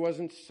 but he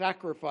wasn't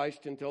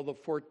sacrificed until the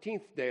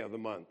 14th day of the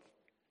month.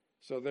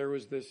 So there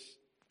was this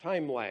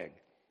time lag.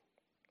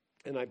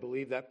 And I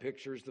believe that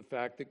pictures the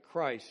fact that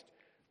Christ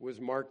was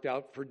marked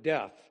out for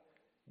death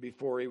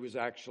before he was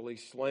actually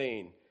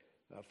slain.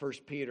 1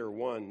 Peter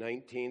 1,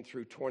 19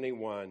 through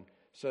 21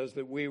 says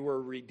that we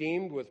were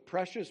redeemed with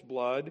precious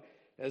blood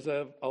as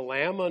a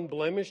lamb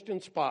unblemished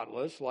and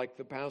spotless, like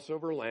the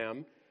Passover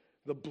lamb,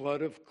 the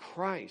blood of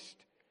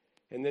Christ.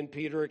 And then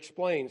Peter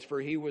explains, for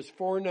he was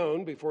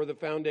foreknown before the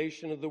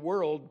foundation of the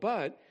world,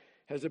 but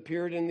has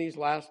appeared in these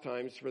last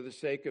times for the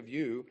sake of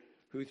you,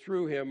 who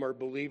through him are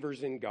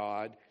believers in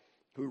God,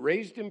 who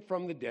raised him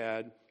from the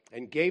dead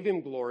and gave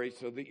him glory,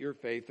 so that your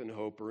faith and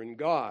hope are in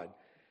God.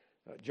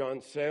 John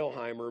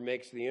Sailheimer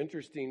makes the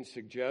interesting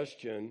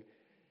suggestion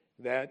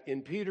that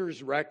in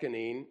Peter's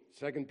reckoning,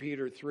 2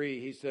 Peter 3,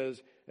 he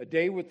says, a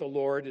day with the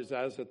Lord is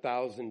as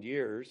 1,000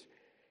 years.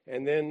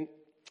 And then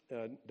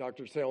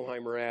Dr.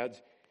 Sailheimer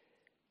adds,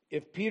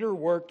 if Peter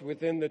worked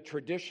within the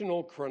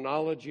traditional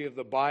chronology of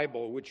the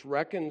Bible, which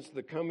reckons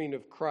the coming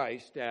of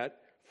Christ at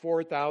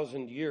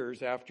 4,000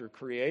 years after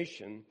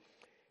creation,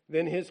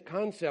 then his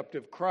concept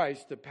of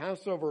Christ, the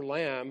Passover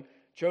lamb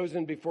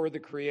chosen before the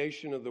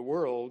creation of the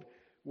world,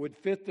 would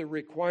fit the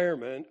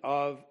requirement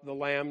of the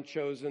lamb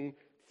chosen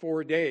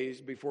 4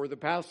 days before the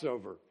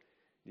Passover.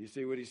 Do you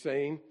see what he's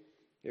saying?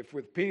 If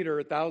with Peter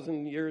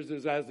 1,000 years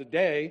is as a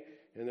day,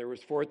 and there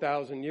was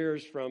 4,000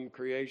 years from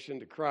creation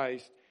to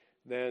Christ,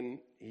 then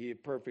he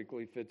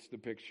perfectly fits the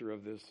picture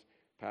of this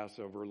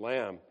Passover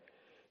lamb.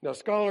 Now,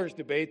 scholars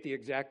debate the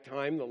exact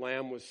time the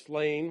lamb was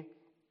slain,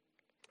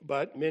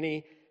 but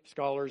many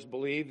scholars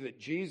believe that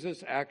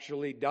Jesus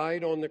actually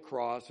died on the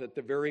cross at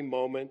the very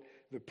moment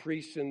the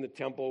priests in the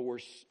temple were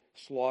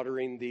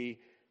slaughtering the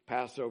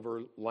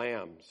Passover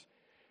lambs.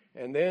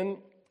 And then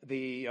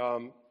the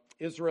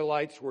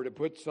Israelites were to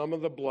put some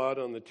of the blood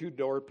on the 2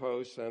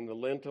 doorposts and the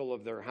lintel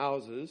of their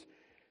houses.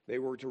 They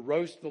were to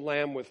roast the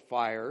lamb with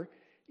fire,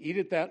 eat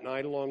it that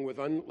night along with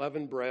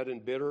unleavened bread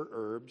and bitter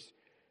herbs.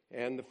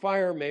 And the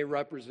fire may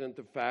represent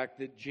the fact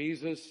that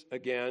Jesus,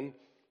 again,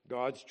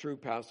 God's true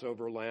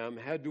Passover lamb,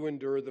 had to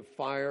endure the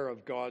fire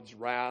of God's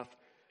wrath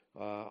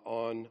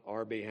on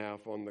our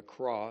behalf on the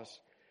cross.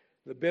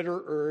 The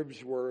bitter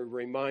herbs were a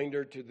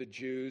reminder to the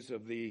Jews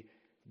of the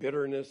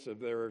bitterness of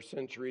their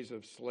centuries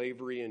of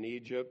slavery in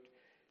Egypt.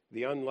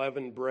 The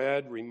unleavened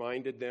bread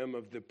reminded them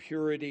of the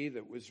purity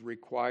that was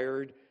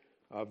required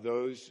of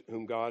those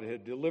whom God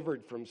had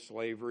delivered from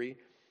slavery.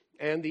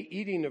 And the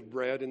eating of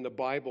bread in the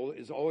Bible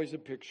is always a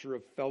picture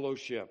of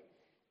fellowship.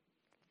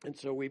 And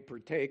so we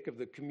partake of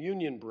the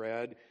communion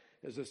bread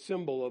as a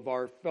symbol of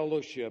our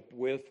fellowship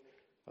with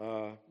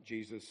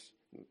Jesus,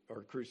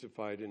 our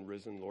crucified and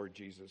risen Lord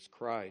Jesus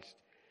Christ.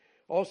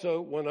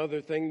 Also, one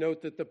other thing,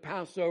 note that the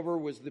Passover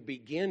was the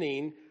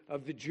beginning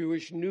of the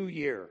Jewish New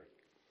Year.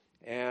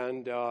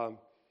 And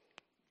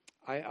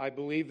I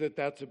believe that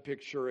that's a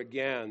picture,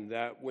 again,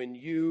 that when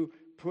you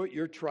put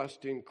your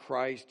trust in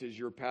Christ as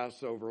your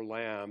Passover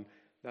lamb,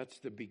 that's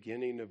the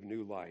beginning of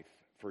new life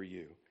for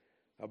you.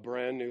 A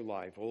brand new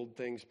life. Old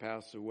things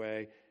pass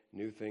away,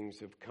 new things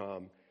have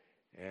come,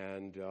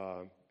 and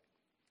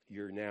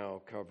you're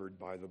now covered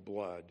by the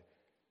blood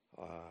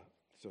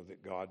so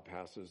that God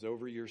passes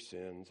over your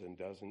sins and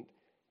doesn't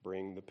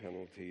bring the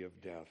penalty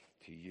of death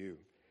to you.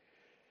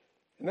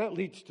 And that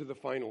leads to the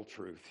final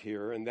truth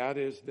here, and that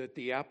is that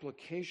the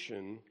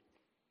application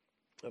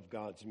of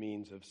God's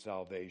means of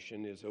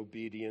salvation is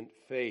obedient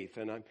faith.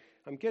 And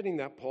I'm getting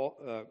that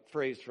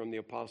phrase from the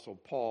Apostle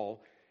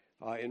Paul.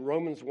 In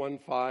Romans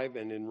 1:5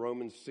 and in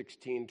Romans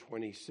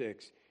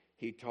 16:26,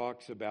 he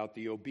talks about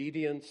the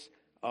obedience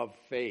of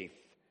faith.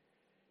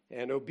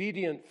 And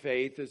obedient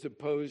faith is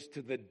opposed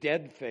to the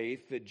dead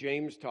faith that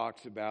James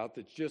talks about,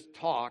 that's just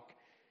talk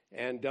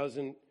and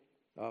doesn't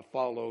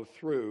follow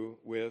through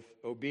with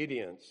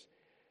obedience.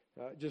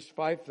 Just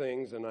 5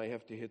 things, and I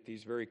have to hit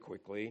these very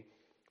quickly.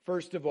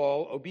 First of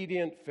all,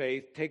 obedient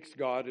faith takes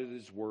God at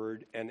His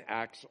word and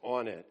acts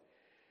on it.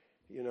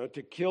 You know,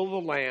 to kill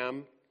the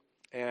lamb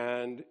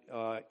and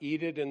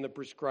eat it in the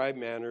prescribed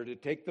manner, to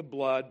take the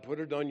blood,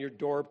 put it on your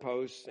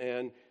doorposts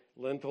and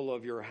lintel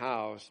of your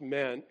house,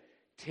 meant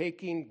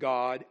taking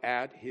God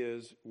at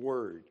His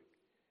word.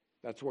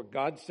 That's what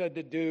God said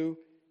to do.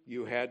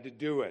 You had to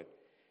do it.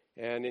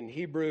 And in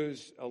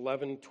Hebrews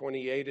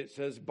 11:28, it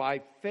says,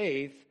 by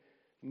faith,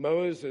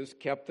 Moses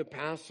kept the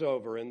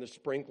Passover and the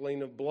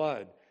sprinkling of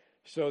blood,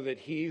 so that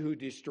he who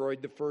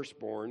destroyed the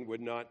firstborn would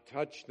not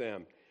touch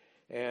them.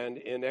 And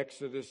in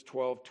Exodus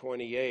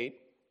 12:28,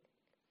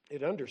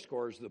 it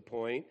underscores the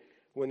point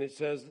when it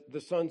says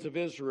the sons of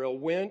Israel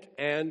went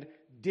and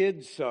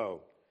did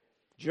so.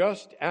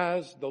 Just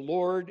as the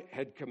Lord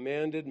had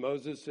commanded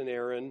Moses and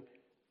Aaron,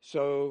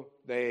 so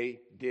they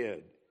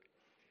did.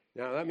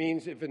 Now that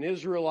means if an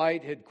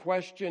Israelite had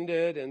questioned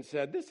it and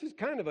said, this is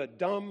kind of a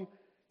dumb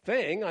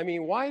thing. I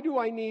mean, why do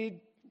I need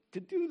to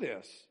do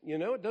this? You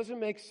know, it doesn't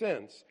make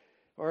sense.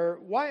 Or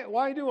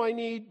why do I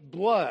need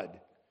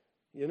blood?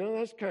 You know,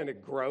 that's kind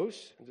of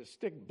gross. To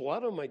stick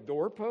blood on my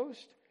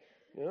doorpost?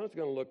 You know, it's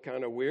going to look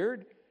kind of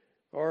weird.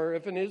 Or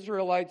if an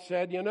Israelite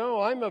said, you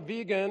know, I'm a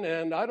vegan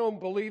and I don't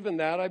believe in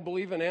that. I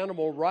believe in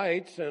animal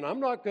rights and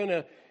I'm not going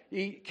to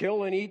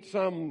kill and eat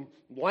some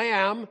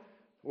lamb.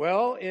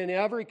 Well, in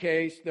every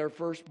case, their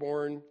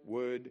firstborn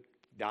would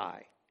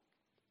die.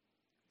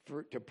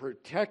 To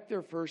protect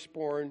their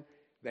firstborn,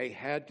 they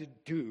had to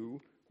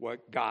do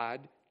what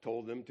God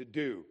told them to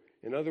do.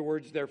 In other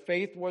words, their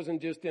faith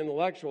wasn't just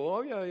intellectual.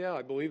 Oh, yeah,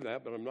 I believe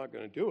that, but I'm not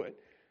going to do it.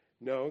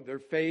 No, their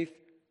faith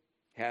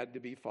had to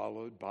be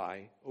followed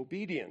by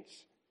obedience.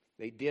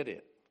 They did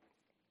it.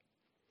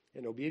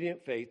 And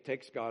obedient faith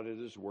takes God at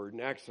His word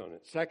and acts on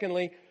it.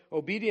 Secondly,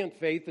 obedient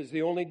faith is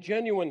the only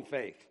genuine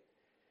faith.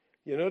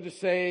 You know, to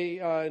say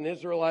an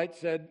Israelite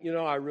said, you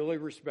know, I really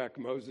respect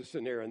Moses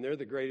and Aaron. They're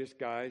the greatest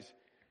guys.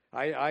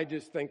 I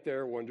just think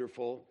they're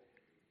wonderful.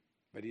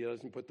 But he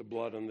doesn't put the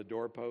blood on the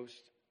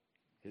doorpost.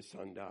 His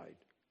son died.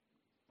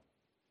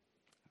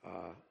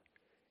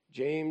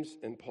 James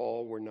and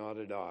Paul were not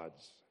at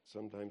odds.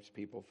 Sometimes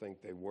people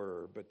think they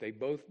were, but they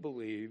both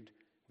believed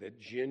that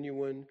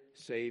genuine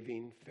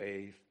saving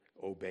faith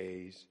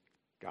obeys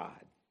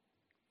God.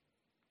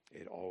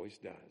 It always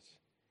does.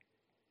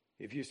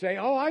 If you say,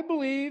 oh, I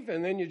believe,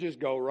 and then you just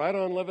go right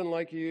on living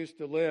like you used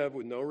to live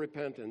with no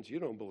repentance, you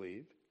don't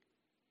believe.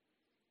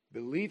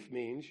 Belief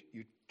means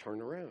you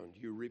turn around,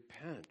 you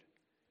repent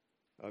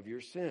of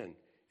your sin.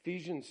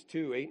 Ephesians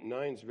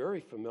 2:8-9 is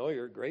very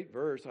familiar, great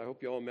verse. I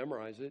hope you all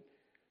memorize it.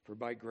 For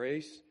by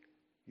grace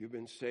you've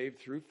been saved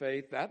through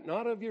faith, that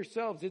not of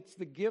yourselves. It's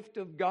the gift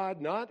of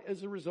God, not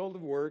as a result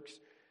of works,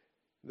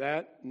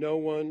 that no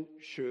one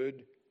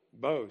should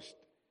boast.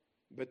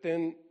 But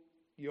then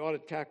you ought to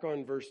tack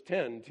on verse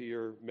 10 to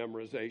your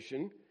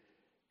memorization.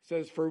 It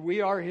says, for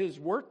we are His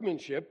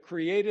workmanship,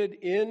 created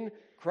in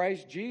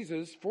Christ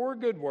Jesus for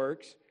good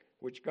works,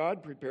 which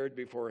God prepared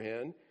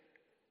beforehand,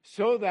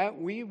 so that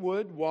we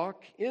would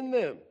walk in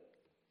them.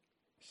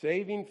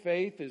 Saving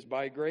faith is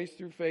by grace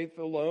through faith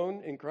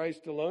alone, in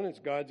Christ alone. It's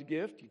God's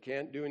gift. You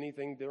can't do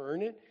anything to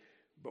earn it.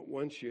 But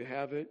once you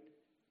have it,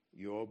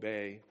 you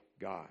obey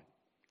God.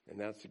 And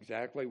that's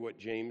exactly what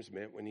James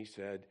meant when he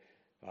said,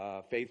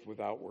 faith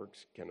without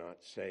works cannot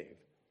save.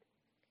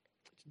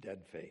 It's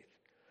dead faith.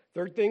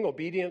 Third thing,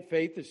 obedient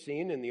faith is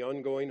seen in the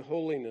ongoing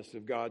holiness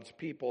of God's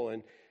people.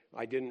 And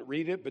I didn't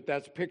read it, but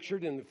that's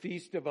pictured in the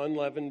Feast of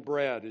Unleavened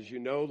Bread. As you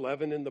know,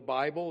 leaven in the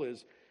Bible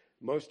is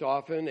most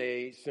often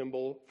a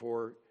symbol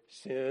for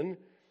sin.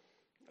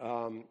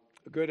 A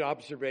good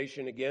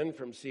observation again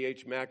from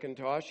C.H.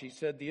 Mackintosh. He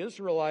said the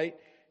Israelite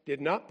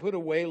did not put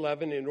away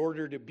leaven in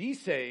order to be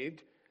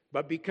saved,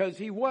 but because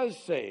he was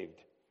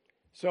saved.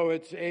 So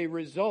it's a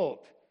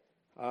result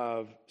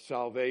of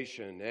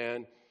salvation.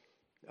 And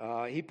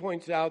He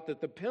points out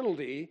that the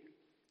penalty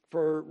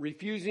for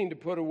refusing to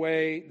put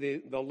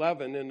away the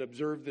leaven and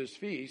observe this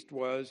feast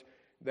was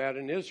that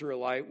an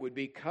Israelite would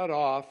be cut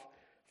off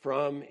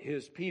from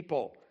his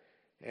people.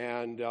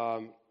 And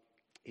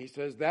he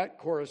says that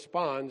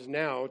corresponds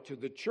now to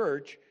the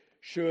church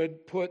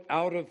should put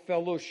out of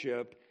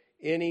fellowship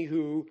any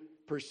who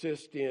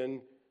persist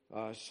in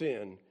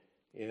sin,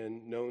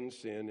 in known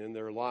sin in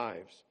their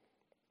lives.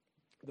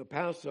 The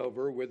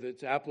Passover, with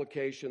its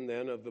application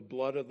then of the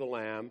blood of the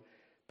Lamb,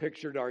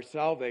 pictured our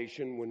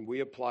salvation when we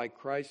apply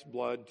Christ's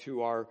blood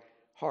to our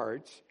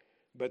hearts.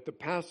 But the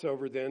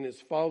Passover then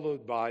is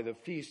followed by the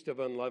Feast of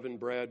Unleavened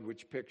Bread,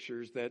 which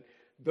pictures that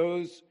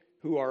those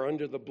who are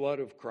under the blood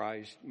of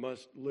Christ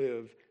must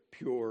live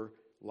pure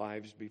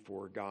lives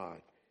before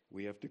God.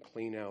 We have to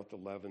clean out the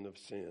leaven of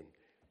sin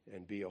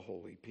and be a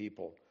holy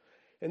people.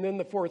 And then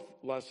the fourth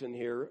lesson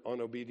here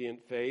on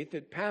obedient faith,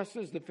 it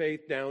passes the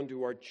faith down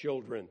to our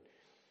children.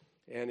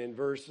 And in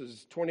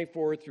verses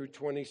 24 through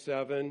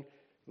 27,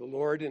 the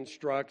Lord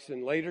instructs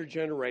in later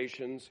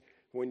generations,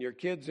 when your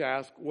kids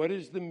ask, what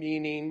is the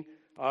meaning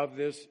of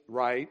this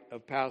rite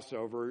of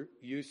Passover?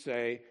 You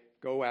say,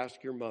 go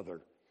ask your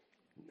mother.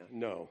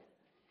 No,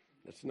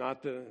 that's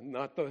not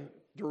the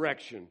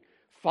direction.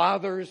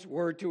 Fathers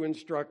were to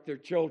instruct their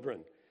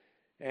children,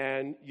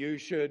 and you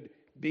should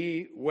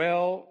be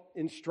well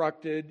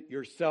instructed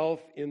yourself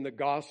in the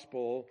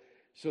gospel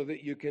so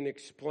that you can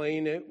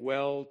explain it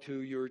well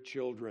to your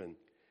children.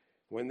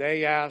 When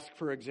they ask,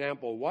 for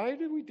example, why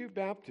do we do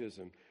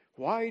baptism?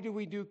 Why do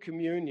we do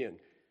communion?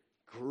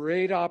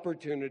 Great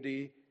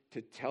opportunity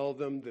to tell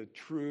them the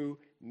true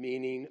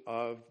meaning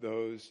of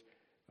those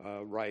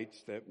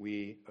rites that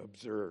we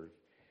observe.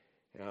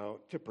 Now,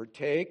 to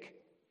partake,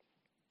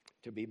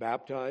 to be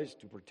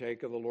baptized, to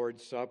partake of the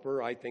Lord's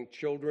Supper, I think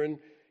children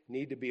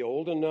need to be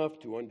old enough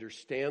to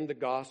understand the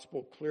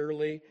gospel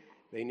clearly.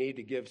 They need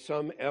to give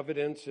some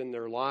evidence in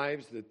their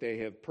lives that they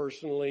have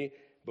personally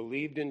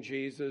believed in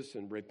Jesus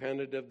and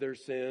repented of their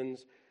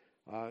sins,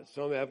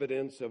 some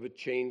evidence of a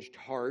changed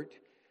heart,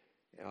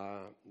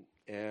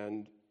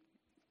 and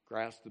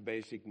grasp the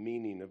basic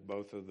meaning of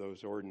both of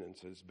those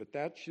ordinances. But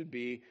that should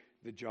be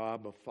the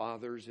job of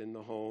fathers in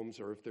the homes,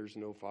 or if there's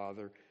no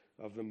father,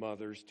 of the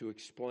mothers, to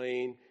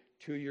explain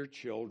to your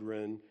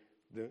children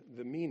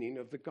the meaning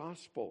of the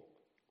gospel,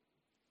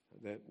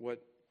 that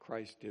what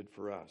Christ did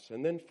for us.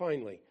 And then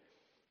finally,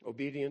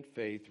 obedient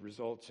faith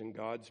results in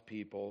God's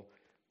people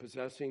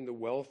possessing the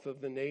wealth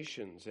of the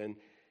nations. And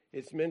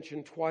it's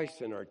mentioned twice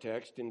in our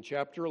text, in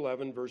chapter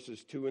 11,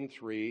 verses 2 and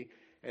 3,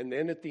 and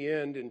then at the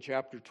end in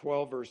chapter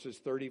 12, verses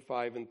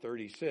 35 and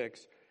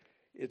 36,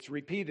 it's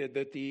repeated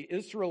that the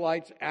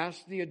Israelites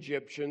asked the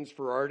Egyptians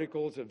for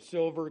articles of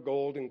silver,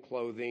 gold, and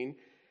clothing,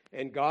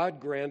 and God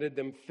granted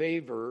them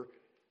favor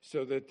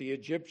so that the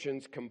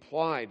Egyptians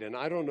complied. And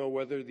I don't know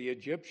whether the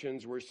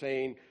Egyptians were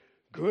saying,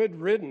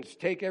 good riddance,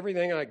 take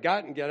everything I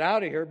got and get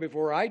out of here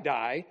before I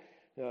die.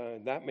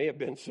 That may have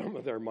been some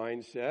of their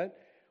mindset.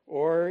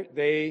 Or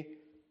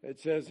it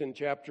says in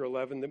chapter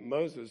 11 that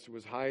Moses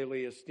was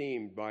highly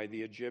esteemed by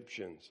the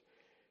Egyptians.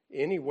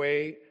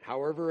 Anyway,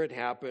 however it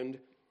happened,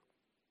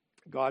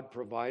 God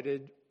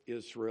provided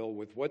Israel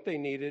with what they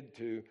needed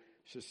to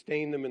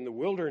sustain them in the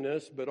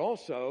wilderness, but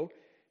also,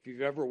 if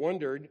you've ever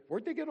wondered,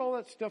 where'd they get all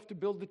that stuff to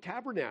build the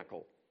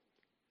tabernacle?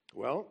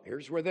 Well,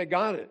 here's where they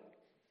got it.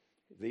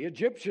 The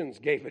Egyptians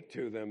gave it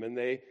to them, and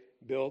they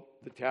built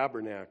the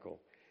tabernacle.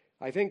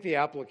 I think the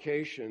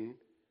application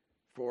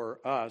for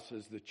us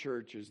as the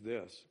church is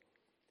this.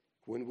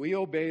 When we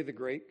obey the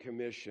Great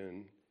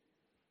Commission,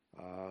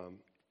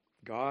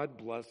 God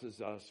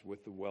blesses us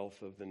with the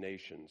wealth of the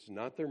nations,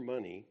 not their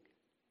money,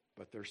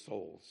 but their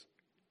souls.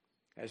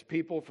 As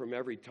people from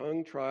every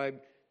tongue, tribe,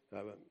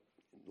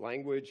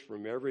 language,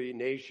 from every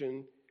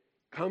nation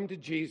come to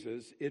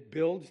Jesus, it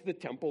builds the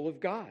temple of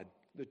God,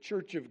 the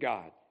church of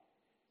God.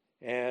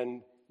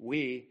 And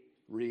we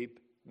reap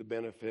the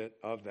benefit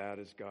of that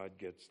as God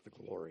gets the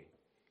glory.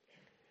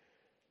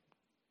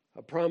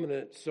 A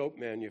prominent soap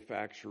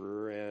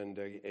manufacturer and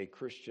a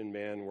Christian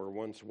man were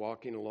once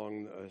walking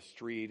along a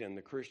street, and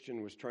the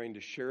Christian was trying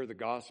to share the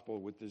gospel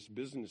with this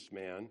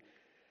businessman.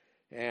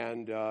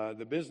 And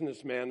the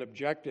businessman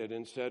objected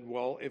and said,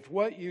 well, if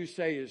what you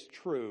say is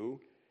true,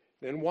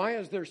 then why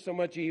is there so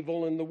much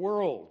evil in the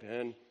world?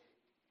 And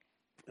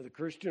the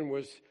Christian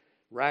was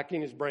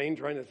racking his brain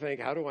trying to think,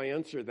 how do I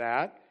answer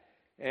that?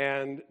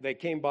 And they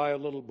came by a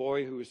little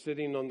boy who was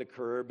sitting on the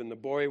curb, and the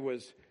boy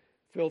was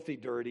filthy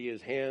dirty.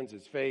 His hands,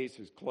 his face,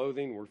 his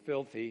clothing were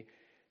filthy.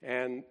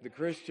 And the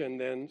Christian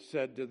then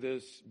said to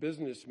this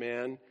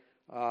businessman,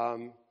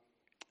 I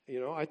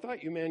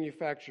thought you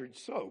manufactured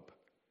soap.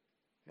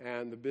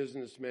 And the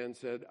businessman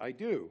said, I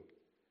do.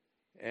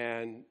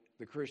 And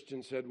the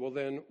Christian said, well,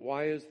 then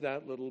why is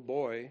that little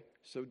boy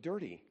so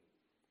dirty?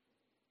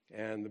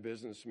 And the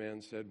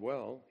businessman said,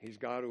 well, he's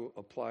got to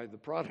apply the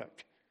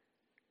product.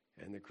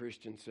 And the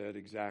Christian said,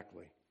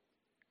 exactly.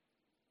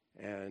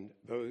 And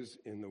those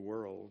in the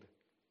world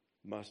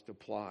must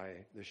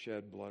apply the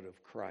shed blood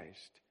of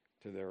Christ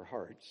to their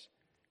hearts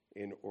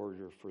in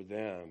order for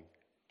them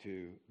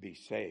to be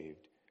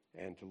saved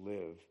and to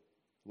live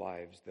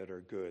lives that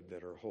are good,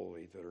 that are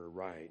holy, that are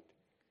right.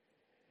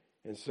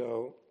 And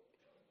so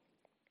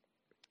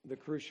the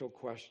crucial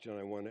question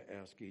I want to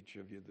ask each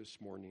of you this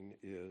morning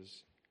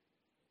is,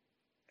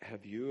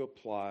 have you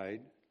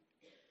applied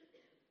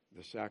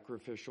the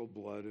sacrificial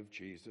blood of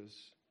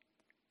Jesus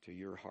to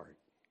your heart?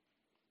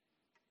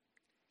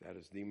 That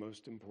is the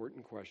most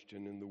important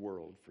question in the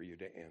world for you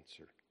to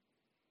answer.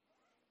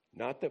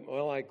 Not that,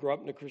 well, I grew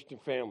up in a Christian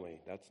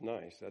family. That's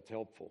nice. That's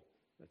helpful.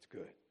 That's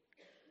good.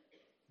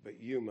 But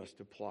you must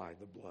apply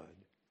the blood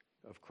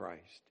of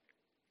Christ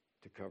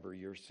to cover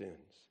your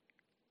sins.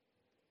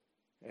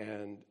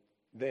 And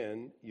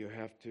then you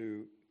have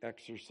to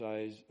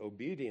exercise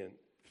obedient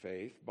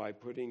faith by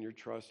putting your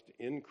trust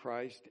in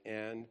Christ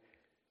and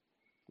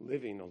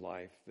living a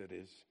life that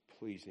is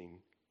pleasing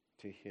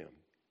to Him.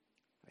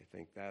 I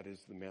think that is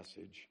the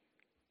message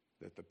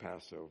that the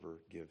Passover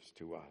gives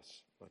to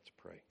us. Let's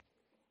pray.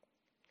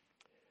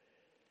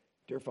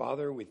 Dear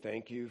Father, we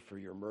thank you for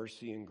your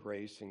mercy and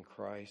grace in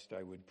Christ.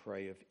 I would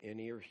pray if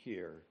any are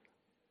here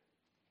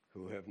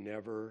who have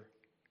never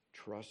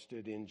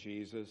trusted in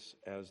Jesus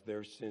as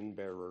their sin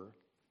bearer,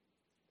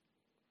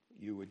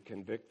 you would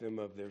convict them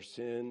of their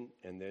sin,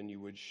 and then you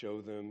would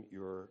show them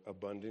your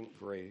abundant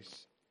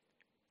grace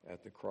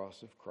at the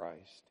cross of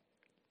Christ,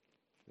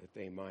 that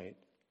they might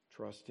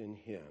trust in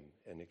Him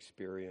and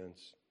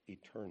experience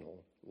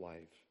eternal life.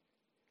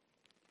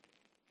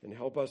 And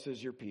help us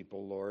as your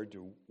people, Lord,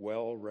 to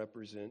well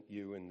represent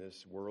you in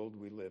this world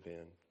we live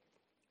in,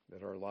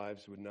 that our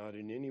lives would not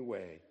in any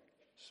way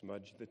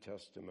smudge the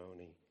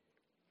testimony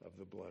of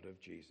the blood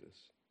of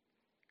Jesus.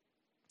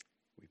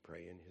 We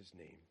pray in His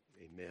name.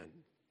 Amen.